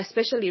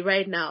especially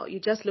right now, you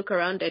just look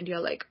around and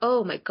you're like,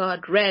 oh my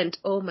God, rent,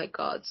 oh my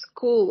God,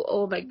 school,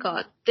 oh my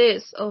God,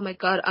 this, oh my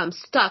God, I'm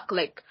stuck.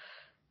 Like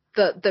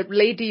the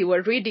lady you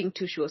were reading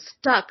to, she was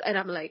stuck. And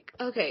I'm like,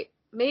 okay,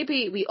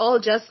 maybe we all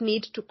just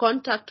need to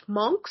contact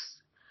monks.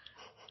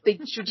 They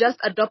should just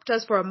adopt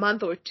us for a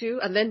month or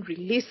two and then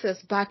release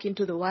us back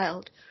into the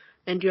wild.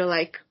 And you're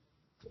like,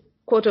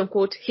 quote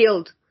unquote,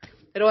 healed.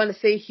 I don't want to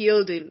say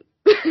healed in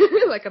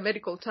like a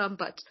medical term,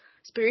 but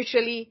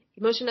spiritually,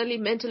 emotionally,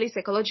 mentally,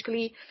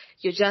 psychologically,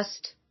 you're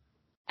just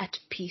at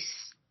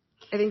peace.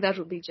 I think that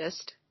would be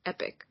just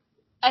epic.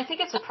 I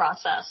think it's a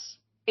process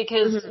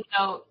because, Mm-hmm. you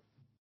know,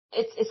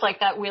 it's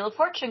like that Wheel of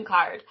Fortune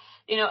card.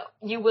 You know,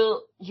 you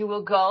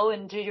will go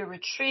and do your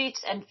retreat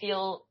and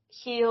feel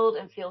healed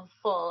and feel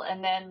full,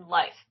 and then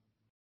life.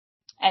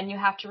 And you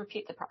have to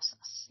repeat the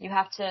process. You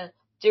have to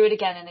do it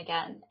again and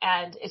again.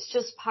 And it's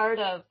just part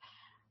of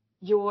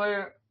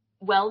your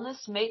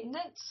wellness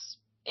maintenance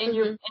in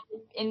your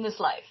in this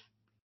life.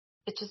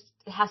 It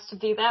has to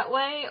be that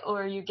way,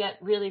 or you get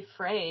really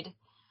frayed.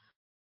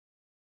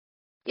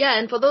 Yeah,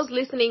 and for those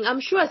listening,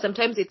 I'm sure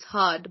sometimes it's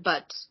hard,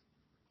 but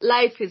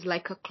life is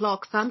like a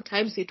clock.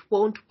 Sometimes it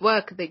won't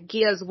work. The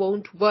gears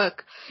won't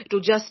work.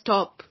 It'll just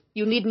stop.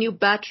 You need new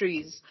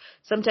batteries.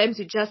 Sometimes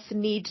you just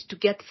need to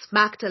get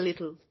smacked a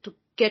little to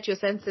get your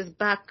senses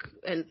back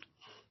and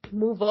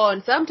move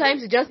on.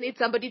 Sometimes you just need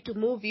somebody to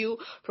move you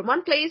from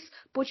one place,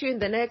 put you in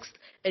the next,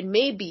 and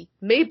maybe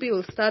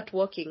you'll start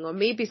walking. Or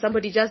maybe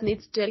somebody just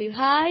needs to tell you,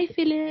 hi,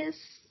 Phyllis,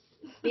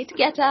 need to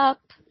get up.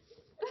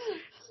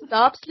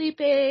 Stop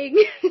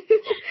sleeping.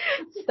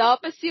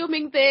 Stop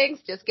assuming things.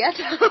 Just get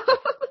up.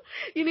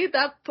 You need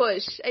that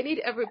push.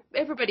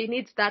 Everybody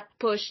needs that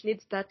push,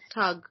 needs that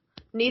tug,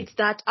 needs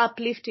that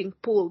uplifting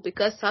pull,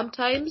 because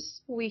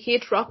sometimes we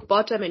hit rock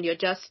bottom and you're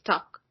just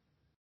stuck.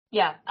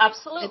 Yeah,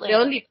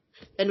 absolutely.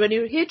 And when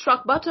you hit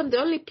rock bottom, the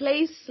only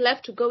place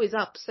left to go is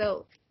up.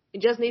 So you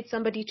just need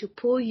somebody to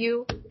pull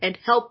you and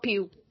help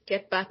you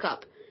get back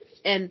up.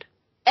 And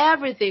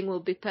everything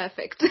will be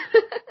perfect.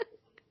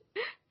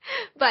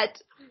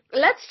 But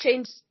let's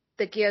change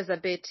the gears a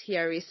bit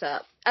here,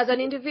 Rissa. As an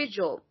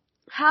individual,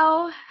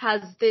 how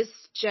has this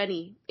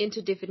journey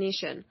into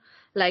divination,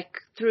 like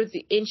through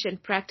the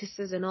ancient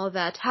practices and all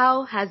that,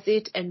 how has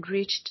it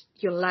enriched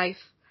your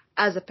life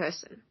as a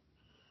person?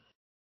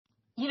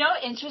 You know,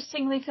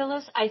 interestingly,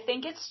 Phyllis, I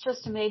think it's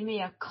just made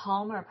me a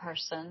calmer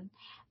person,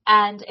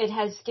 and it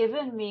has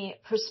given me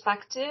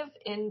perspective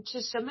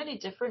into so many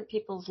different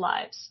people's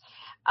lives.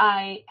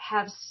 I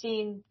have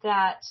seen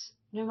that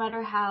no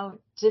matter how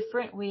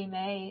different we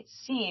may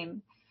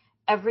seem,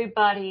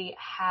 everybody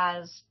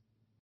has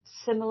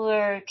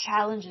similar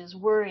challenges,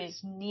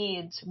 worries,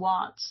 needs,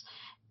 wants,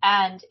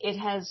 and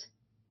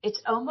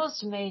it's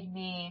almost made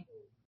me,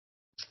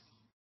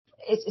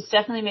 it's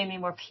definitely made me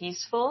more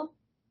peaceful.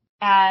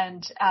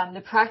 And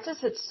the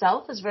practice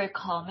itself is very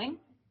calming.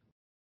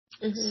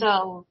 Mm-hmm.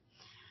 So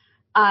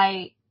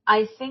I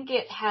I think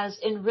it has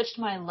enriched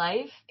my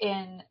life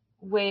in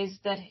ways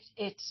that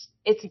it's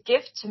a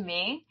gift to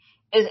me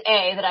is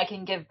that I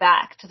can give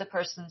back to the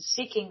person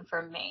seeking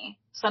from me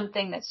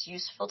something that's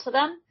useful to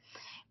them,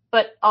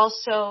 but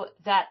also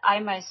that I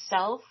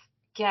myself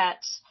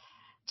get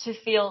to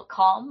feel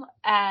calm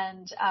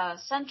and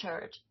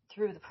centered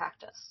through the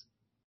practice.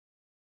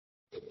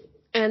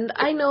 And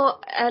I know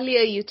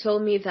earlier you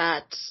told me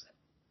that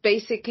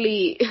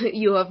basically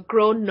you have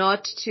grown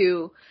not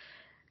to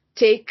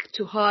take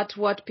to heart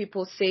what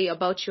people say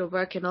about your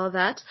work and all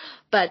that.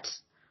 But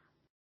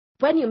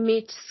when you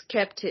meet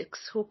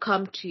skeptics who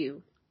come to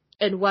you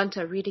and want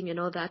a reading and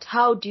all that,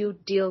 how do you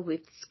deal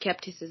with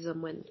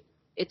skepticism when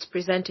it's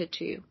presented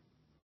to you?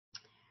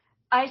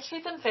 I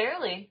treat them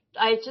fairly.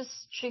 I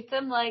just treat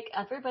them like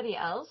everybody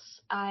else.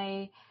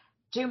 I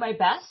do my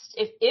best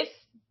if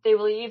they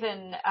will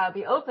even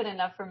be open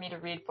enough for me to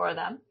read for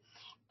them.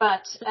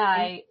 But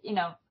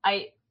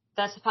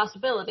that's a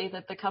possibility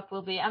that the cup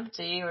will be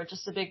empty or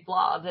just a big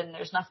blob and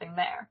there's nothing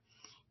there.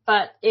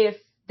 But if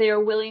they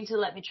are willing to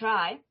let me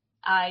try,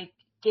 I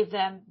give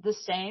them the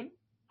same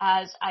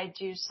as I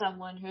do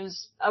someone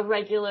who's a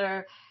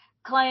regular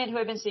client who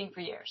I've been seeing for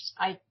years.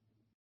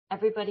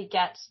 Everybody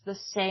gets the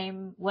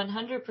same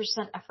 100%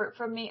 effort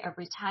from me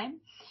every time.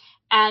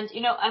 And,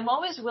 I'm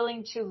always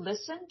willing to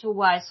listen to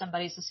why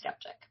somebody's a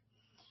skeptic.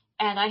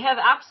 And I have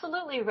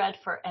absolutely read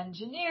for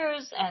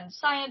engineers and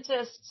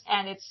scientists,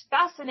 and it's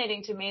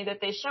fascinating to me that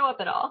they show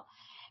up at all.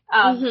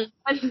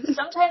 But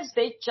sometimes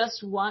they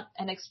just want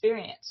an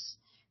experience.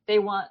 They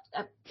want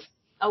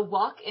a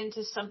walk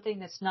into something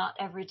that's not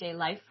everyday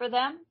life for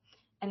them,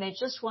 and they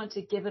just want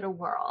to give it a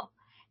whirl.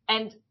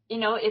 And,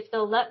 if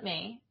they'll let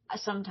me,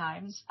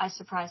 sometimes I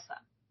surprise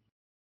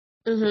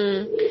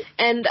them.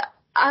 And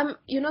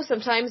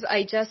sometimes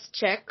I just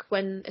check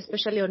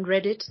especially on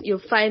Reddit, you'll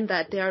find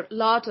that there are a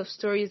lot of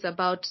stories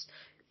about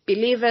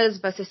believers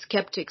versus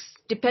skeptics,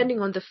 depending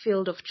on the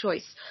field of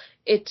choice.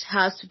 It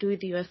has to do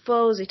with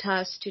UFOs, it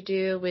has to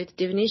do with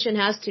divination,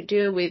 has to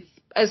do with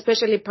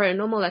especially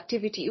paranormal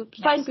activity. You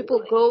find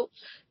people go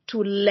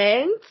to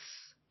lengths,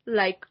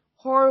 like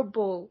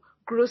horrible,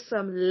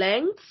 gruesome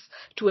lengths,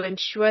 to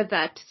ensure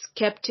that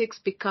skeptics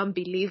become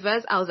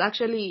believers. I was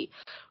actually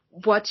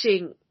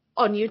watching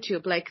on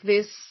YouTube like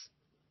this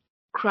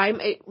crime,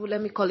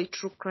 let me call it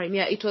true crime.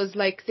 Yeah, it was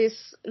like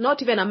this,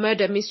 not even a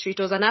murder mystery.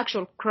 It was an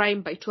actual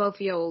crime by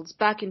 12-year-olds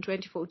back in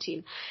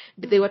 2014.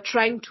 They were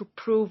trying to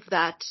prove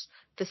that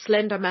the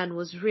Slender Man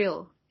was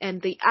real. And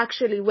they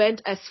actually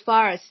went as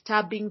far as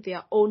stabbing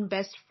their own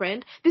best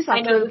friend.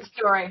 I know the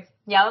story.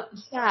 Yep.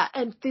 Yeah,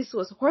 and this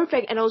was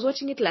horrifying. And I was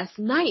watching it last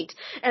night.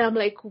 And I'm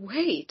like,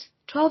 wait,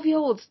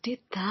 12-year-olds did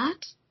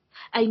that?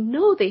 I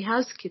know they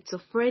have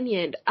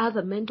schizophrenia and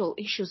other mental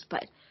issues,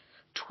 but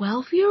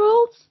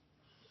 12-year-olds?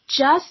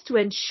 Just to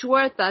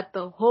ensure that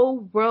the whole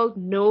world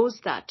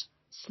knows that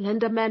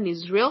Slender Man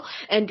is real.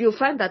 And you'll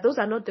find that those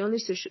are not the only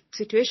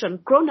situation.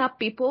 Grown-up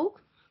people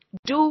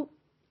do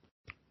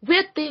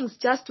weird things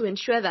just to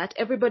ensure that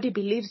everybody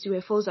believes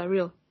UFOs are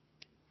real.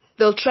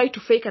 They'll try to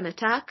fake an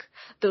attack.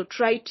 They'll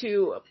try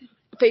to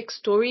fake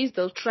stories.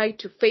 They'll try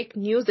to fake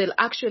news. They'll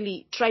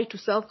actually try to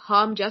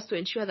self-harm just to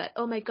ensure that,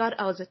 oh my God,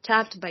 I was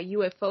attacked by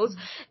UFOs.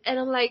 And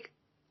I'm like,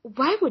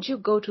 why would you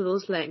go to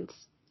those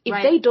lengths?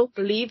 If they don't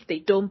believe, they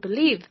don't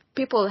believe.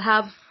 People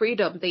have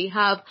freedom. They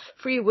have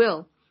free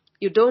will.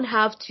 You don't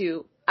have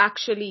to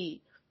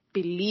actually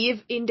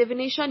believe in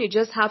divination. You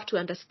just have to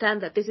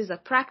understand that this is a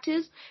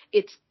practice.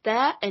 It's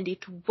there and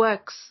it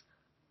works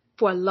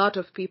for a lot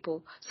of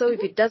people. So if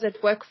it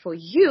doesn't work for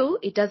you,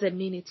 it doesn't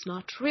mean it's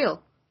not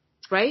real,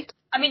 right?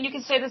 I mean, you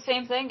can say the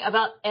same thing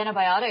about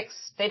antibiotics.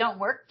 They don't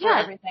work for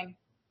everything,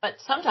 but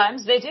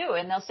sometimes they do,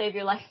 and they'll save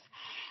your life.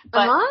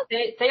 But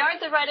they aren't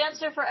the right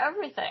answer for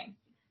everything.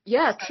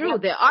 Yeah, true.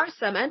 There are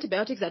some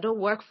antibiotics that don't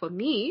work for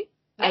me.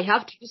 I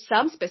have to use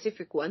some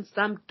specific ones.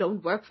 Some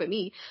don't work for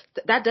me.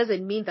 That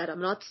doesn't mean that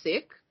I'm not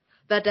sick.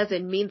 That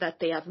doesn't mean that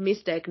they have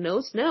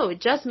misdiagnosed. No,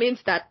 it just means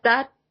that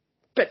that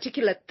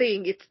particular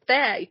thing, it's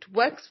there. It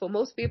works for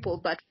most people,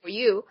 but for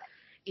you,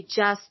 it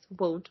just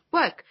won't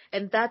work.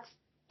 And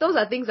those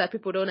are things that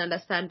people don't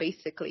understand,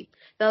 basically.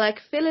 They're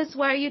like, Phyllis,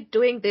 why are you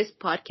doing this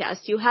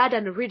podcast? You had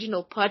an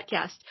original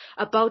podcast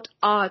about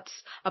arts,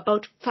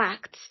 about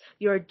facts.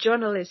 You're a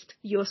journalist.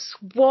 You're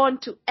sworn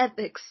to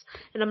ethics.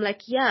 And I'm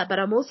like, yeah, but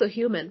I'm also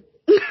human.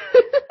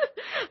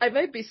 I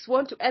might be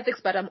sworn to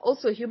ethics, but I'm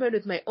also human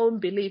with my own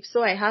beliefs.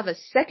 So I have a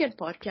second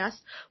podcast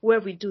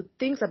where we do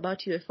things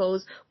about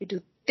UFOs. We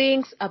do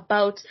things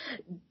about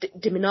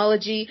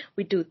demonology.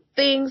 We do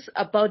things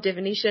about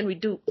divination. We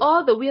do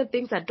all the weird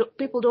things that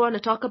people don't want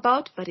to talk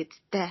about, but it's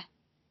there.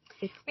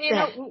 It's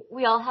there.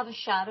 We all have a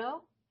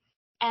shadow.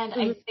 And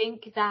I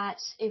think that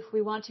if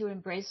we want to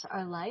embrace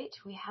our light,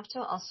 we have to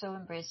also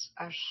embrace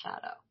our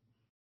shadow.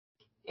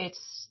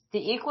 It's the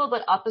equal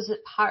but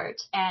opposite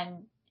part,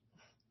 and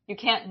you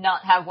can't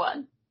not have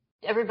one.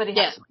 Everybody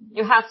has one.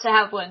 You have to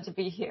have one to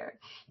be here.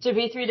 To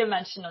be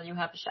three-dimensional, you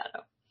have a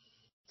shadow.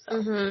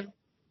 So.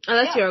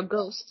 Unless you're a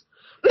ghost.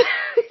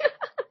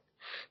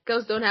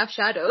 Ghosts don't have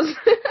shadows.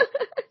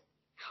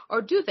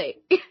 Or do they?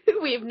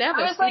 We've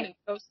never seen a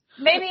ghost.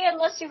 Maybe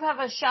unless you have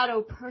a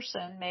shadow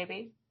person,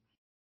 maybe.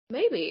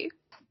 Maybe.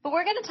 But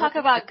we're going to talk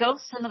about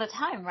ghosts another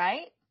time,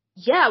 right?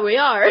 Yeah, we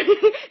are.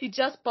 It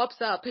just pops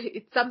up.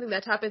 It's something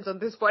that happens on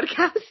this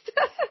podcast.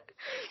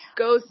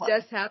 Ghosts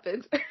just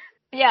happens.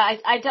 Yeah,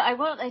 I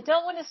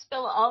don't want to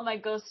spill all my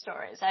ghost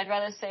stories. I'd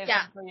rather save them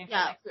for you for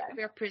next time.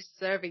 We are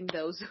preserving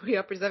those. We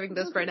are preserving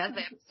those for another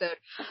episode.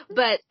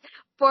 But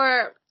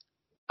for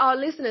our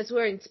listeners who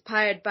are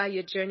inspired by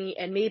your journey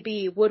and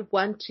maybe would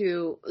want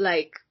to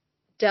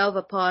delve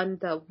upon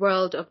the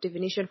world of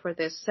divination for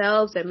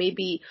themselves and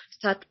maybe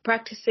start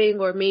practicing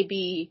or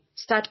maybe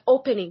start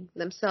opening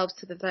themselves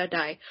to the third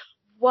eye,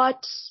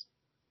 what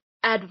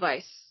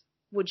advice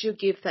would you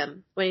give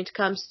them when it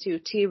comes to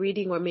tea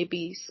reading or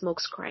maybe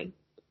smoke scrying?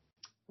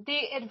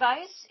 The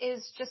advice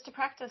is just to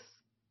practice.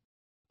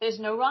 There's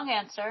no wrong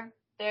answer.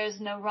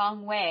 There's no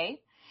wrong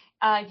way.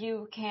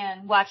 You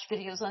can watch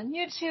videos on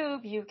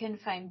YouTube. You can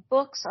find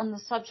books on the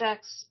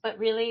subjects, but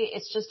really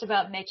it's just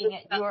about making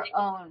it your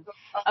own,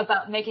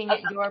 about making it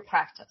your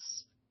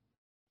practice.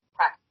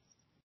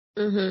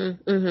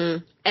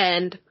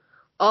 And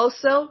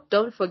also,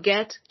 don't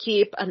forget,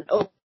 keep an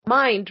open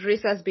mind.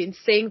 Rissa has been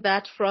saying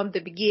that from the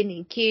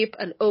beginning. Keep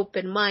an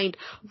open mind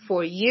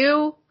for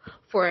you,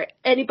 for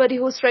anybody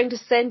who's trying to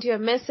send you a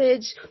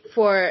message,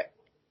 for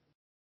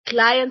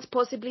clients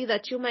possibly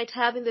that you might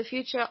have in the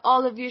future.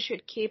 All of you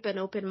should keep an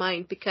open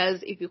mind,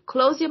 because if you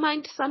close your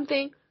mind to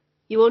something,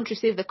 you won't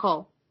receive the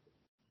call.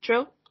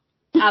 True?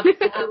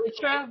 Absolutely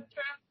true.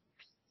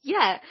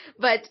 Yeah,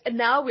 but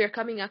now we're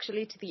coming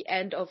actually to the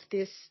end of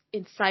this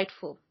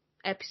insightful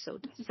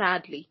episode.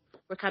 Sadly,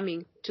 we're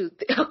coming to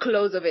a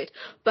close of it.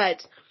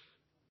 But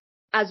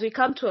as we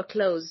come to a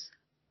close,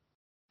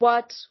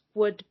 what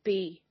would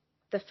be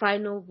the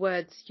final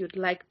words you'd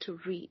like to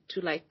read,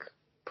 to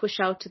push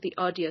out to the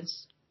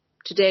audience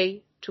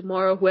today,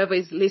 tomorrow, whoever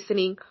is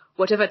listening,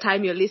 whatever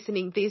time you're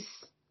listening this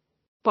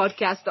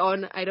podcast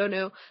on, I don't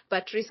know.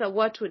 But Rissa,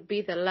 what would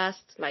be the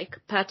last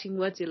parting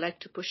words you'd like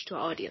to push to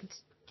our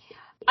audience?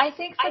 I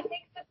think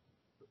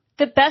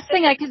the best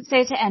thing I can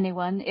say to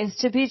anyone is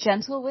to be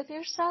gentle with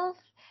yourself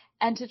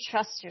and to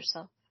trust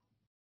yourself.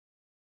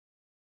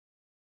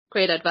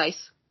 Great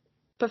advice.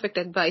 Perfect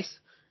advice.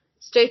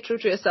 Stay true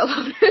to yourself.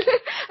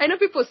 I know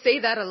people say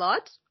that a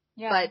lot,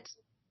 but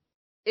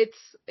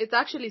it's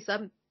actually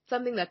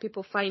something that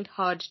people find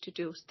hard to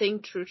do,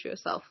 staying true to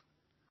yourself.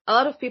 A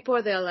lot of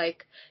people, they're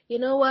like, you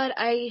know what,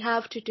 I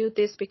have to do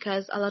this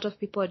because a lot of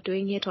people are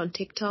doing it on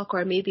TikTok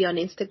or maybe on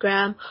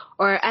Instagram,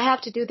 or I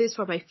have to do this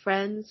for my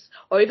friends,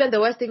 or even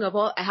the worst thing of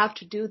all, I have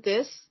to do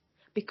this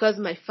because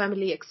my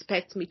family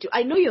expects me to.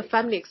 I know your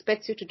family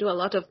expects you to do a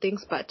lot of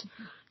things, but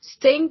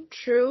staying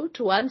true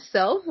to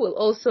oneself will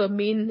also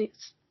mean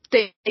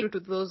staying true to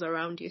those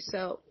around you.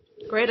 So,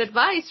 great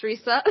advice,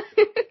 Rissa.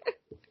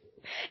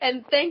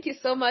 And thank you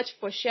so much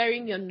for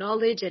sharing your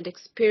knowledge and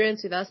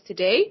experience with us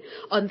today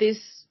on this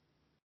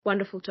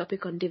wonderful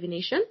topic on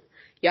divination.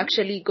 You're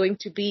actually going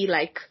to be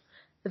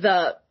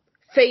the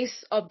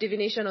face of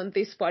divination on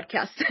this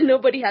podcast.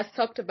 Nobody has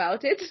talked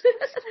about it.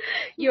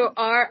 You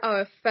are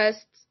our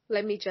first,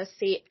 let me just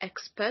say,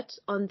 expert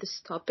on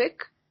this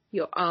topic.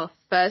 You're our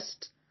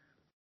first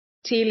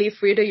tea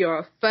leaf reader. You're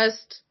our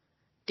first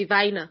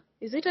diviner.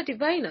 Is it a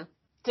diviner?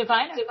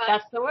 Diviner.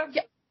 That's the word.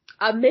 Yeah.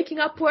 I'm making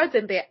up words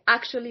and they're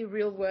actually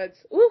real words.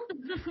 Ooh.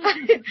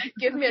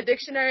 Give me a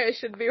dictionary. I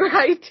should be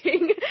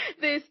writing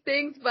these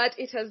things. But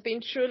it has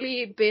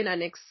truly been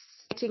an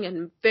exciting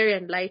and very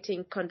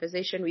enlightening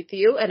conversation with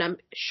you. And I'm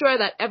sure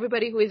that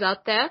everybody who is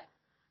out there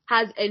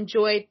has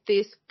enjoyed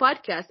this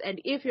podcast. And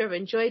if you have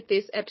enjoyed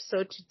this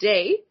episode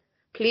today,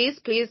 please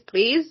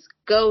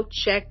go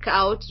check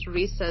out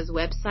Rissa's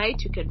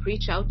website. You can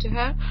reach out to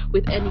her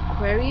with any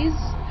queries,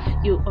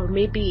 or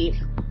maybe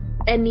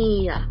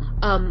any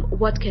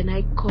what can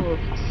I call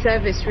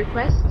service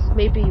requests.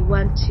 Maybe you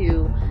want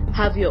to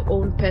have your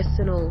own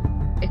personal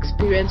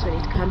experience when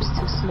it comes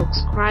to smoke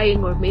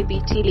scrying, or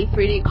maybe tea leaf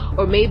reading,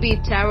 or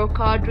maybe tarot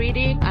card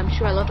reading. I'm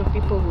sure a lot of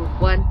people will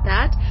want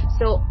that.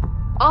 So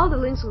all the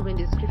links will be in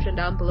the description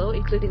down below,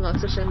 including our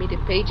social media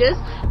pages.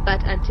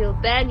 But until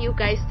then, you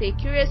guys stay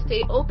curious,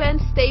 stay open,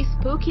 stay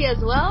spooky as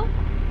well.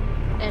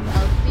 And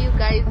I'll see you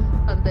guys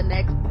on the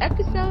next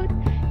episode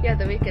here at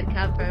the Weekend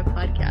Camper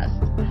podcast.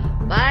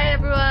 Bye,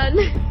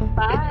 everyone.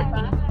 Bye.